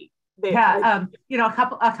anybody there. Yeah,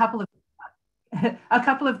 a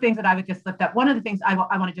couple of things that I would just lift up. One of the things I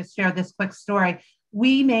want to just share this quick story.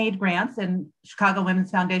 We made grants, and Chicago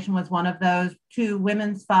Women's Foundation was one of those, to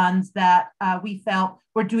women's funds that we felt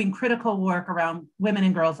were doing critical work around women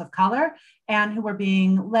and girls of color, and who were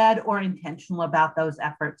being led or intentional about those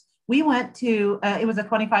efforts. We went to, it was a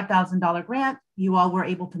 $25,000 grant. You all were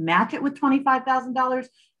able to match it with $25,000.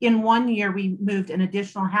 In 1 year, we moved an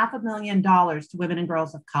additional $500,000 to women and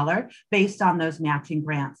girls of color based on those matching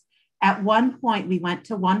grants. At one point, we went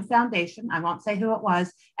to one foundation, I won't say who it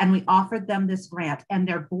was, and we offered them this grant, and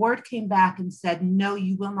their board came back and said, no,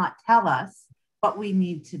 you will not tell us what we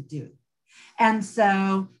need to do. And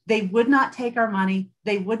so they would not take our money,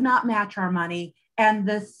 they would not match our money, and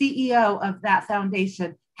the CEO of that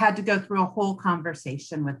foundation had to go through a whole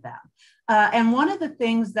conversation with them. And one of the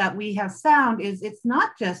things that we have found is it's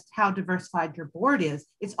not just how diversified your board is,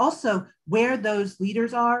 it's also where those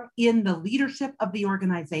leaders are in the leadership of the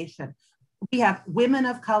organization. We have women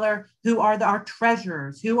of color who are our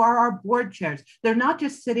treasurers, who are our board chairs. They're not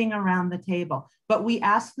just sitting around the table, but we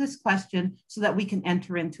ask this question so that we can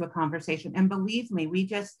enter into a conversation. And believe me, we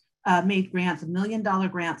just made grants, $1 million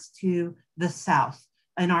grants to the South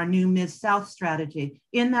in our new Mid-South strategy.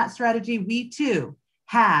 In that strategy, we too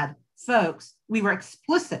had folks, we were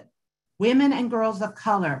explicit, women and girls of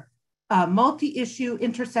color, multi-issue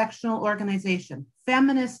intersectional organization,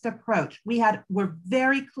 feminist approach. We're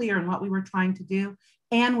very clear in what we were trying to do,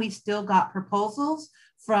 and we still got proposals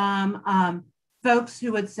from folks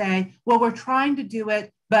who would say, well, we're trying to do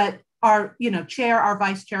it, but our chair, our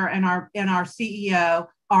vice chair, and our CEO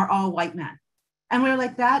are all white men. And we were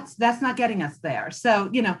like, that's not getting us there.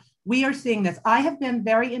 So, we are seeing this. I have been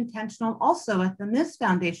very intentional also at the MIS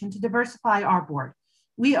Foundation to diversify our board.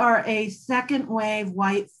 We are a second wave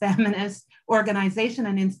white feminist organization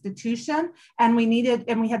and institution, and we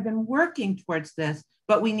had been working towards this,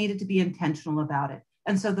 but we needed to be intentional about it.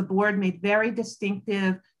 And so the board made very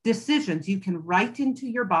distinctive decisions. You can write into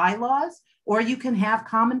your bylaws, or you can have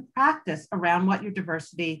common practice around what your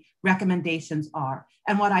diversity recommendations are.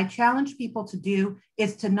 And what I challenge people to do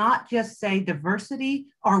is to not just say diversity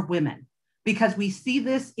or women, because we see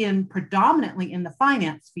this predominantly in the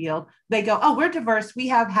finance field. They go, oh, we're diverse. We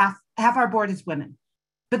have half our board is women,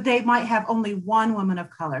 but they might have only one woman of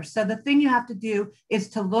color. So the thing you have to do is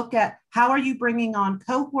to look at how are you bringing on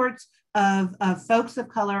cohorts of folks of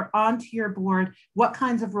color onto your board? What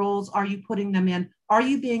kinds of roles are you putting them in? Are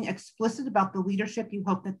you being explicit about the leadership you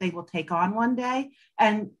hope that they will take on one day?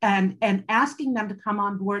 And asking them to come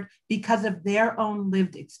on board because of their own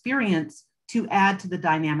lived experience to add to the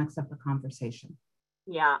dynamics of the conversation.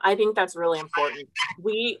 Yeah, I think that's really important.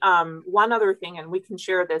 We, one other thing, and we can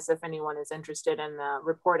share this if anyone is interested in the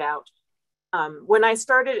report out. When I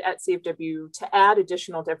started at CFW to add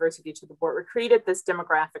additional diversity to the board, we created this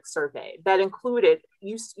demographic survey that included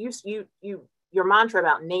your mantra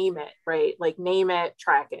about name it, right? Like name it,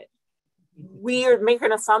 track it. We are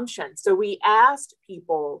making assumptions. So we asked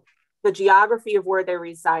people the geography of where they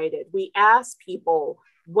resided. We asked people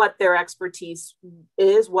what their expertise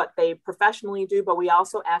is, what they professionally do, but we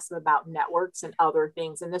also asked them about networks and other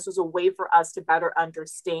things. And this was a way for us to better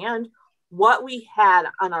understand what we had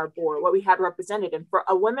on our board, what we had represented. And for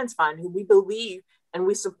a women's fund who we believe and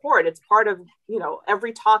we support, it's part of,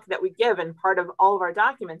 every talk that we give and part of all of our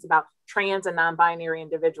documents about trans and non-binary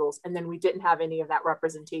individuals. And then we didn't have any of that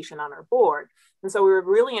representation on our board. And so we were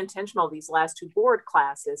really intentional these last two board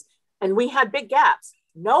classes, and we had big gaps.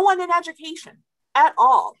 No one in education at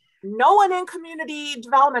all. No one in community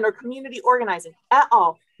development or community organizing at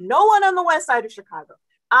all. No one on the west side of Chicago.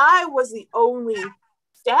 I was the only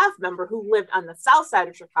staff member who lived on the south side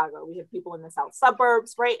of Chicago. We had people in the south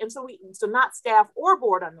suburbs, right? And so not staff or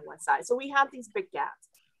board on the west side. So we have these big gaps.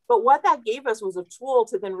 But what that gave us was a tool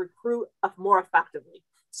to then recruit more effectively.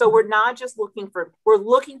 So we're not just we're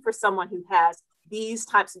looking for someone who has these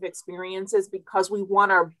types of experiences because we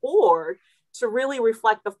want our board to really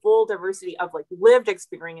reflect the full diversity of lived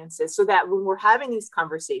experiences, so that when we're having these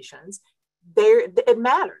conversations, it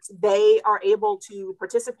matters. They are able to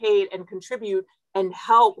participate and contribute and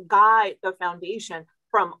help guide the foundation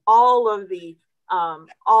from all of the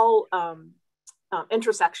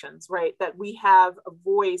intersections, right? That we have a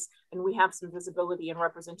voice and we have some visibility and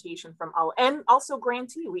representation from all, and also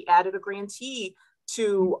grantee. We added a grantee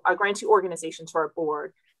organization to our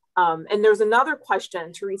board. And there's another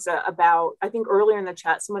question, Teresa, about, I think earlier in the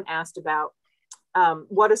chat, someone asked about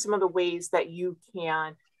what are some of the ways that you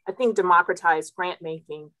can, I think, democratize grant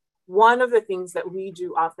making. One of the things that we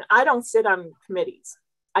do often, I don't sit on committees.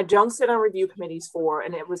 I don't sit on review committees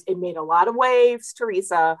and it made a lot of waves,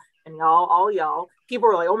 Teresa, and all y'all. People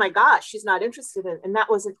were like, oh my gosh, she's not interested in, and that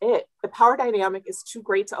wasn't it. The power dynamic is too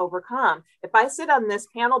great to overcome. If I sit on this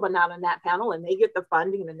panel, but not on that panel, and they get the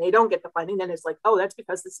funding and they don't get the funding, then it's like, oh, that's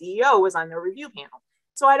because the CEO was on the review panel.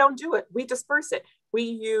 So I don't do it. We disperse it. We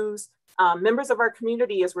use members of our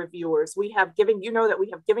community as reviewers. We have that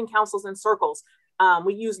we have giving councils and circles.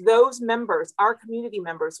 We use those members, our community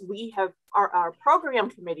members. We have our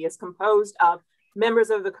program committee is composed of members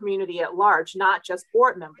of the community at large, not just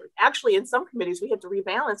board members. Actually, in some committees, we had to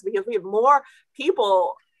rebalance because we have more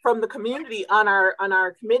people from the community on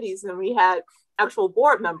our committees than we had actual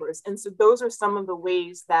board members. And so those are some of the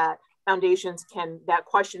ways that foundations that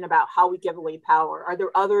question about how we give away power. Are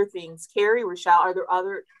there other things, Carrie, Rochelle, are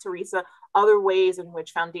there Teresa, other ways in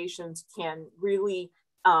which foundations can really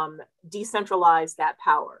decentralize that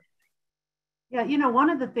power? Yeah, one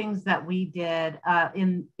of the things that we did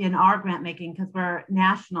in our grant making, because we're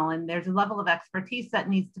national and there's a level of expertise that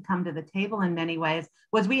needs to come to the table in many ways,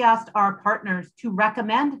 was we asked our partners to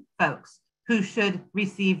recommend folks who should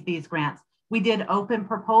receive these grants. We did open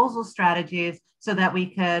proposal strategies so that we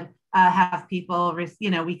could have people,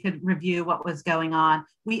 we could review what was going on.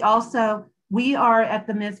 We are at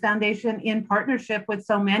the Ms. Foundation in partnership with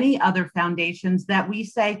so many other foundations that we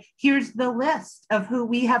say, here's the list of who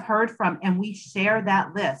we have heard from, and we share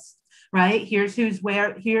that list, right? Here's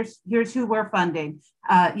who we're funding.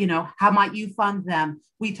 How might you fund them?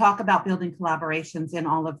 We talk about building collaborations in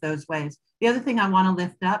all of those ways. The other thing I want to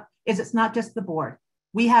lift up is it's not just the board.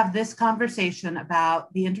 We have this conversation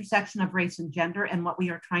about the intersection of race and gender and what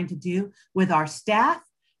we are trying to do with our staff.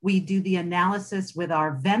 We do the analysis with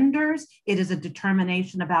our vendors. It is a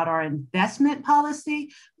determination about our investment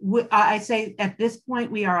policy. I say at this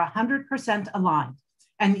point, we are 100% aligned.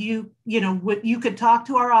 And you could talk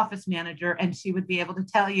to our office manager and she would be able to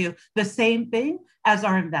tell you the same thing as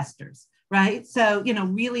our investors, right? So,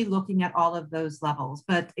 really looking at all of those levels.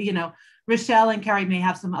 But, Rochelle and Carrie may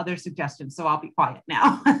have some other suggestions, so I'll be quiet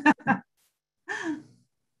now.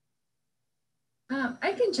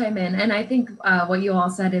 I can chime in, and I think what you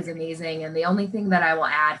all said is amazing. And the only thing that I will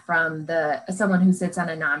add from someone who sits on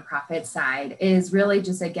a nonprofit side is really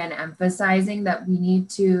just, again, emphasizing that we need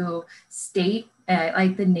to state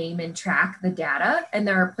like the name and track the data. And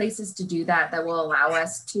there are places to do that will allow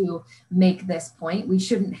us to make this point. We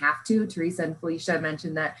shouldn't have to. Teresa and Felicia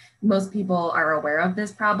mentioned that most people are aware of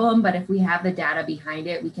this problem, but if we have the data behind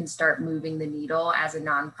it, we can start moving the needle as a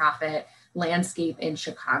nonprofit landscape in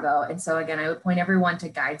Chicago. And so again, I would point everyone to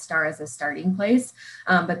GuideStar as a starting place,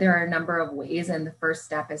 but there are a number of ways. And the first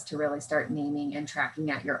step is to really start naming and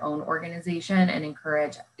tracking at your own organization and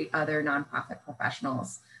encourage the other nonprofit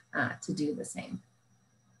professionals to do the same.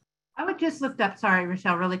 I would just lift up, sorry,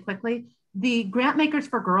 Rochelle, really quickly. The Grant Makers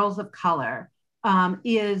for Girls of Color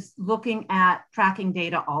is looking at tracking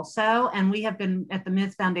data also. And we have been at the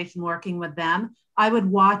Ms. Foundation working with them. I would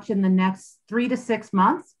watch in the next 3 to 6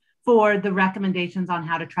 months for the recommendations on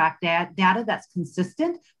how to track data that's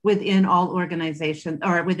consistent within all organizations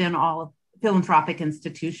or within all philanthropic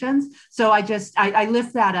institutions. So I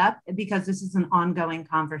lift that up because this is an ongoing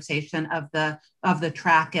conversation of the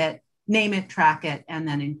track it, name it, track it, and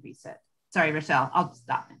then increase it. Sorry, Rochelle, I'll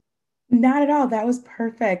stop. Not at all. That was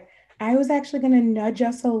perfect. I was actually going to nudge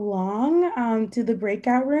us along to the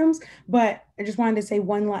breakout rooms, but I just wanted to say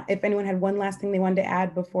if anyone had one last thing they wanted to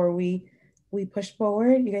add before we push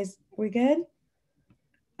forward. You guys, we good?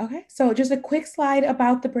 Okay, so just a quick slide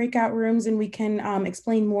about the breakout rooms, and we can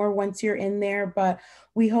explain more once you're in there, but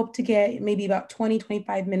we hope to get maybe about 20,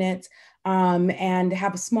 25 minutes and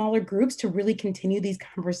have smaller groups to really continue these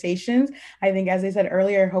conversations. I think, as I said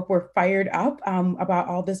earlier, I hope we're fired up about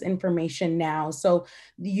all this information now. So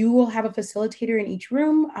you will have a facilitator in each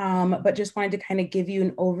room, but just wanted to kind of give you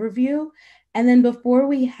an overview. And then before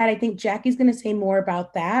we head, I think Jackie's going to say more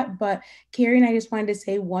about that, but Carrie and I just wanted to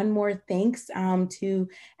say one more thanks to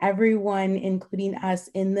everyone, including us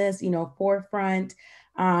in this, forefront.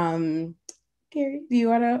 Carrie, do you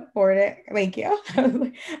want to forward it? Thank you.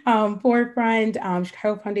 Forefront,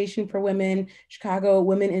 Chicago Foundation for Women, Chicago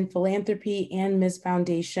Women in Philanthropy, and Ms.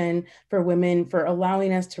 Foundation for Women for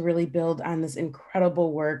allowing us to really build on this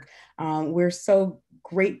incredible work. We're so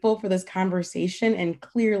grateful for this conversation, and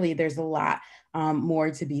clearly there's a lot more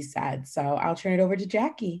to be said. So I'll turn it over to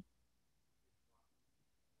Jackie.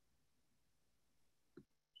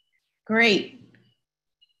 Great.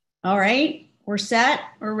 All right, we're set,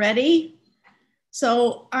 we're ready.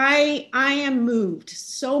 So I am moved,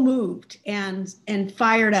 so moved and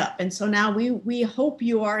fired up. And so now we hope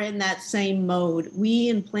you are in that same mode. We,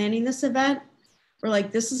 in planning this event, we're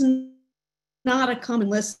like, this is not a come and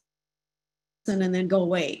listen and then go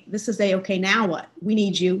away. This is okay, now what? We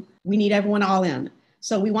need you. We need everyone all in.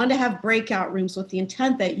 So we want to have breakout rooms with the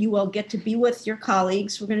intent that you will get to be with your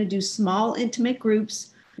colleagues. We're going to do small, intimate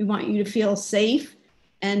groups. We want you to feel safe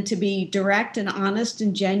and to be direct and honest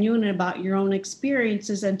and genuine about your own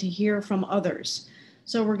experiences and to hear from others.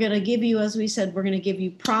 So we're going to give you, as we said, we're going to give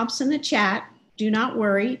you prompts in the chat. Do not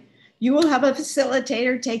worry. You will have a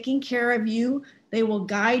facilitator taking care of you. They will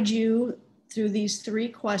guide you through these 3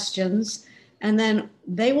 questions, and then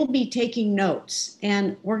they will be taking notes.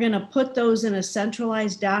 And we're going to put those in a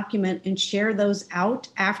centralized document and share those out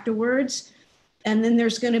afterwards. And then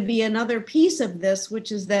there's going to be another piece of this,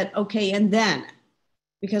 which is that, okay, and then,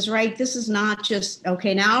 because, right, this is not just,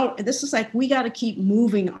 okay, now this is like, we got to keep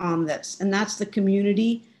moving on this. And that's the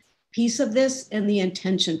community piece of this and the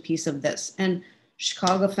intention piece of this. And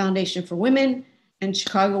Chicago Foundation for Women and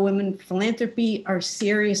Chicago Women Philanthropy are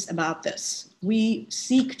serious about this. We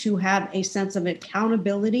seek to have a sense of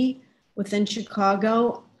accountability within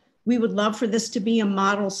Chicago. We would love for this to be a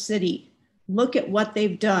model city look at what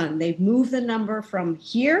they've done. They've moved the number from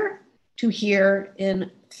here to here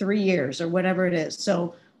in 3 years or whatever it is.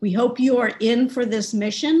 So we hope you are in for this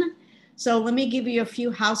mission. So let me give you a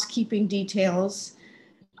few housekeeping details.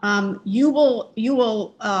 You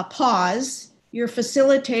will pause. Your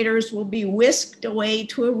facilitators will be whisked away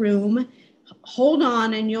to a room. Hold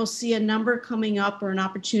on and you'll see a number coming up or an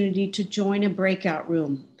opportunity to join a breakout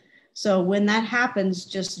room. So when that happens,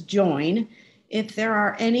 just join. If there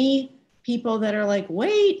are any people that are like,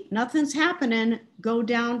 wait, nothing's happening, go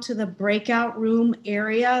down to the breakout room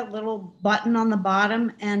area, little button on the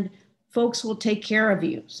bottom, and folks will take care of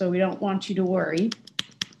you. So we don't want you to worry.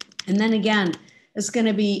 And then again, it's going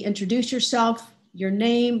to be introduce yourself, your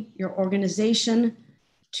name, your organization.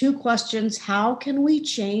 2 questions. How can we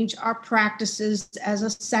change our practices as a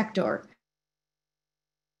sector?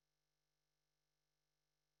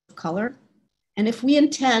 Color. And if we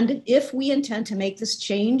intend to make this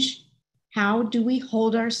change, how do we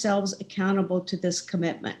hold ourselves accountable to this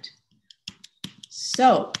commitment?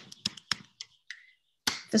 So,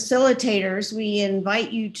 facilitators, we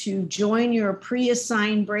invite you to join your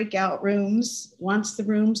pre-assigned breakout rooms once the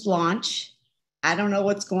rooms launch. I don't know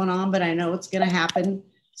what's going on, but I know it's going to happen.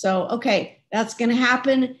 So, okay, that's going to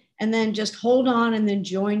happen. And then just hold on and then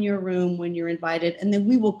join your room when you're invited. And then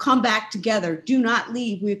we will come back together. Do not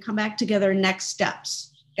leave. We'll come back together. Next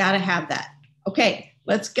steps. Got to have that. Okay,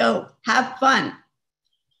 let's go. Have fun.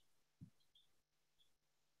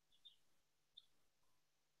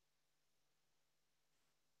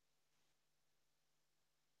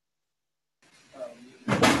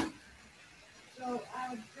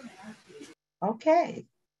 Okay.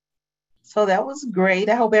 So that was great.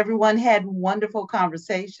 I hope everyone had wonderful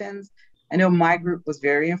conversations. I know my group was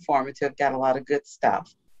very informative, got a lot of good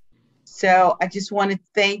stuff. So I just want to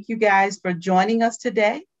thank you guys for joining us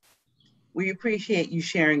today. We appreciate you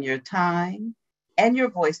sharing your time and your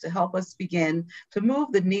voice to help us begin to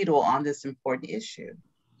move the needle on this important issue.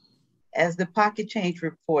 As the Pocket Change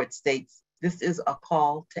report states, this is a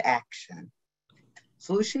call to action.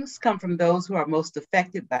 Solutions come from those who are most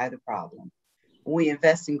affected by the problem. We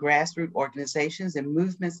invest in grassroots organizations and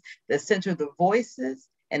movements that center the voices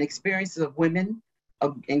and experiences of women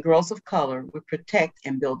and girls of color. We protect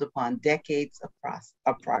and build upon decades of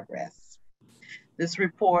progress. This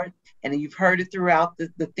report, and you've heard it throughout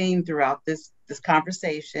the theme throughout this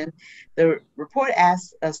conversation, the report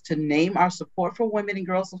asks us to name our support for women and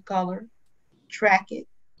girls of color, track it,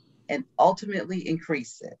 and ultimately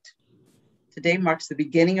increase it. Today marks the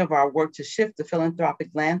beginning of our work to shift the philanthropic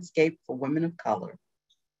landscape for women of color.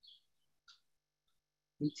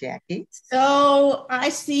 Jackie? So I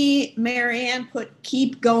see Marianne put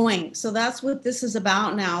keep going. So that's what this is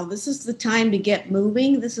about now. This is the time to get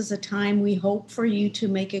moving. This is a time we hope for you to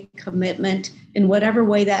make a commitment in whatever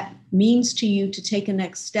way that means to you to take a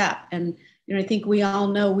next step. And I think we all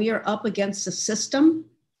know we are up against a system.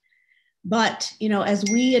 But, as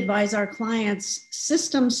we advise our clients,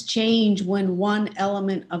 systems change when one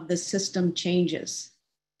element of the system changes.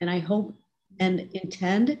 And I hope and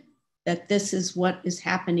intend that this is what is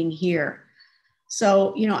happening here.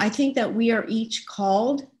 So, I think that we are each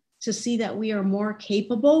called to see that we are more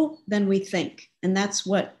capable than we think. And that's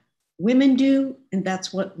what women do, and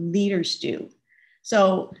that's what leaders do.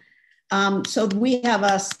 So we have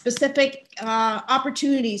a specific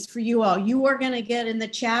opportunities for you all. You are going to get in the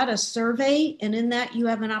chat a survey, and in that you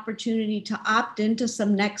have an opportunity to opt into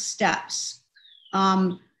some next steps.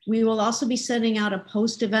 We will also be sending out a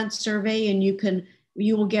post-event survey, and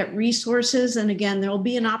you will get resources. And again, there will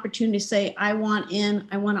be an opportunity to say, I want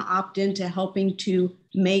to opt into helping to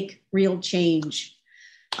make real change.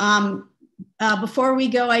 Before we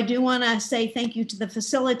go, I do want to say thank you to the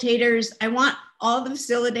facilitators. I want all the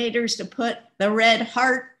facilitators to put the red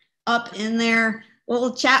heart up in their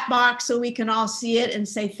little chat box so we can all see it and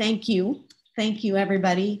say thank you. Thank you,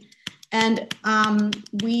 everybody. And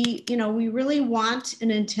we really want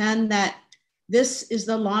and intend that this is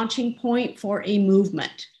the launching point for a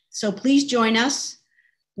movement. So please join us.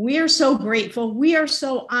 We are so grateful. We are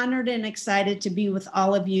so honored and excited to be with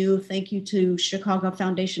all of you. Thank you to Chicago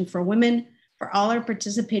Foundation for Women, for all our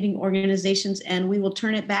participating organizations. And we will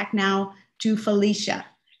turn it back now to Felicia.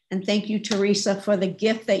 And thank you, Teresa, for the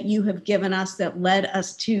gift that you have given us that led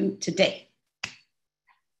us to today.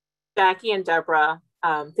 Jackie and Deborah,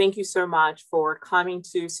 thank you so much for coming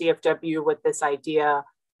to CFW with this idea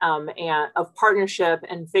and of partnership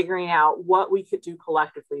and figuring out what we could do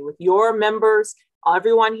collectively with your members.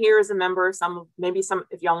 Everyone here is a member. Maybe some,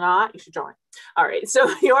 if y'all not, you should join. All right,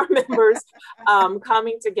 so your members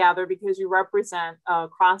coming together because you represent a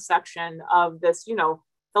cross section of this,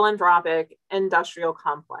 philanthropic industrial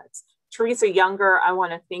complex. Teresa Younger, I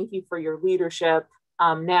want to thank you for your leadership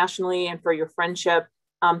nationally and for your friendship.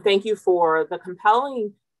 Thank you for the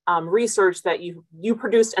compelling research that you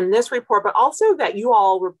produced in this report, but also that you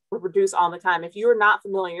all produce all the time. If you're not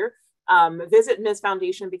familiar, visit Ms.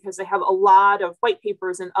 Foundation because they have a lot of white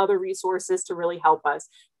papers and other resources to really help us.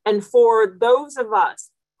 And for those of us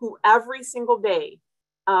who every single day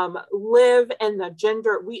live in the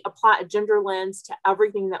gender, we apply a gender lens to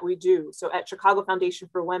everything that we do. So at Chicago Foundation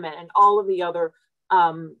for Women and all of the other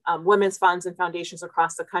women's funds and foundations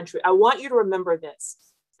across the country, I want you to remember this.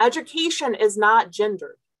 Education is not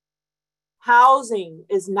gendered. Housing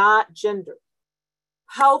is not gendered.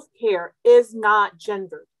 Healthcare is not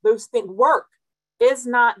gendered. Those things, work is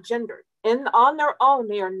not gendered. And on their own,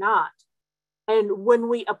 they are not. And when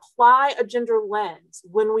we apply a gender lens,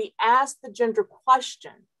 when we ask the gender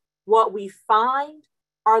question, what we find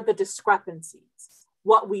are the discrepancies.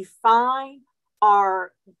 What we find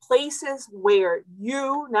are places where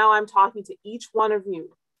you, now I'm talking to each one of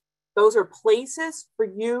you, those are places for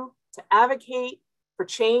you to advocate for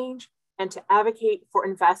change and to advocate for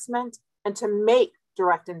investment and to make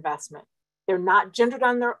direct investment. They're not gendered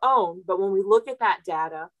on their own, but when we look at that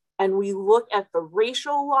data and we look at the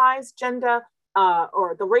racialized gender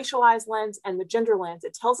or the racialized lens and the gender lens,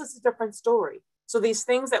 it tells us a different story. So these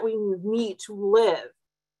things that we need to live,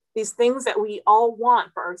 these things that we all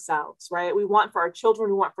want for ourselves, right? We want for our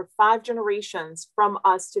children, we want for 5 generations from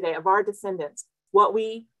us today, of our descendants,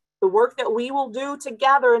 the work that we will do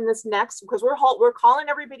together in this next, because we're calling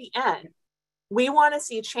everybody in. We want to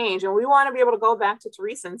see change, and we want to be able to go back to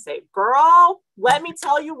Teresa and say, girl, let me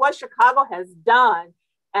tell you what Chicago has done.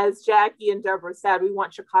 As Jackie and Deborah said, we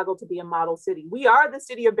want Chicago to be a model city. We are the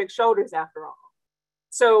city of big shoulders after all.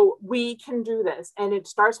 So we can do this. And it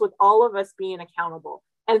starts with all of us being accountable.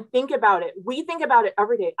 And think about it. We think about it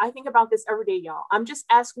every day. I think about this every day, y'all. I'm just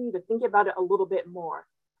asking you to think about it a little bit more.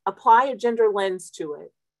 Apply a gender lens to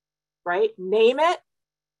it, right? Name it,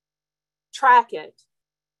 track it,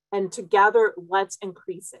 and together, let's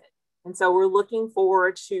increase it. And so we're looking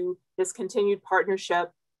forward to this continued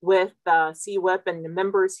partnership with CWIP and the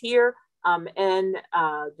members here in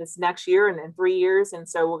this next year and in 3 years. And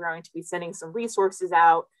so we're going to be sending some resources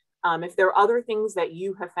out. If there are other things that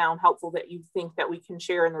you have found helpful that you think that we can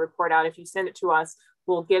share in the report out, if you send it to us,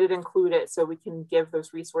 we'll get it included so we can give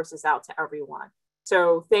those resources out to everyone.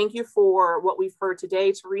 So thank you for what we've heard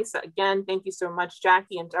today. Teresa, again, thank you so much.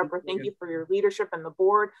 Jackie and Deborah, thank you for your leadership and the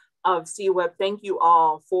board of CWIP. Thank you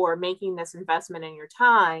all for making this investment in your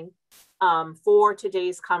time for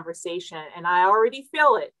today's conversation. And I already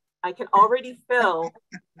feel it. I can already feel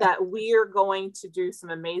that we are going to do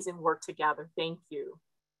some amazing work together. Thank you.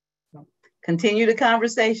 Continue the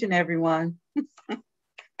conversation, everyone.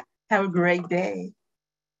 Have a great day.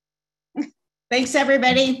 Thanks,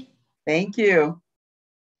 everybody. Thank you.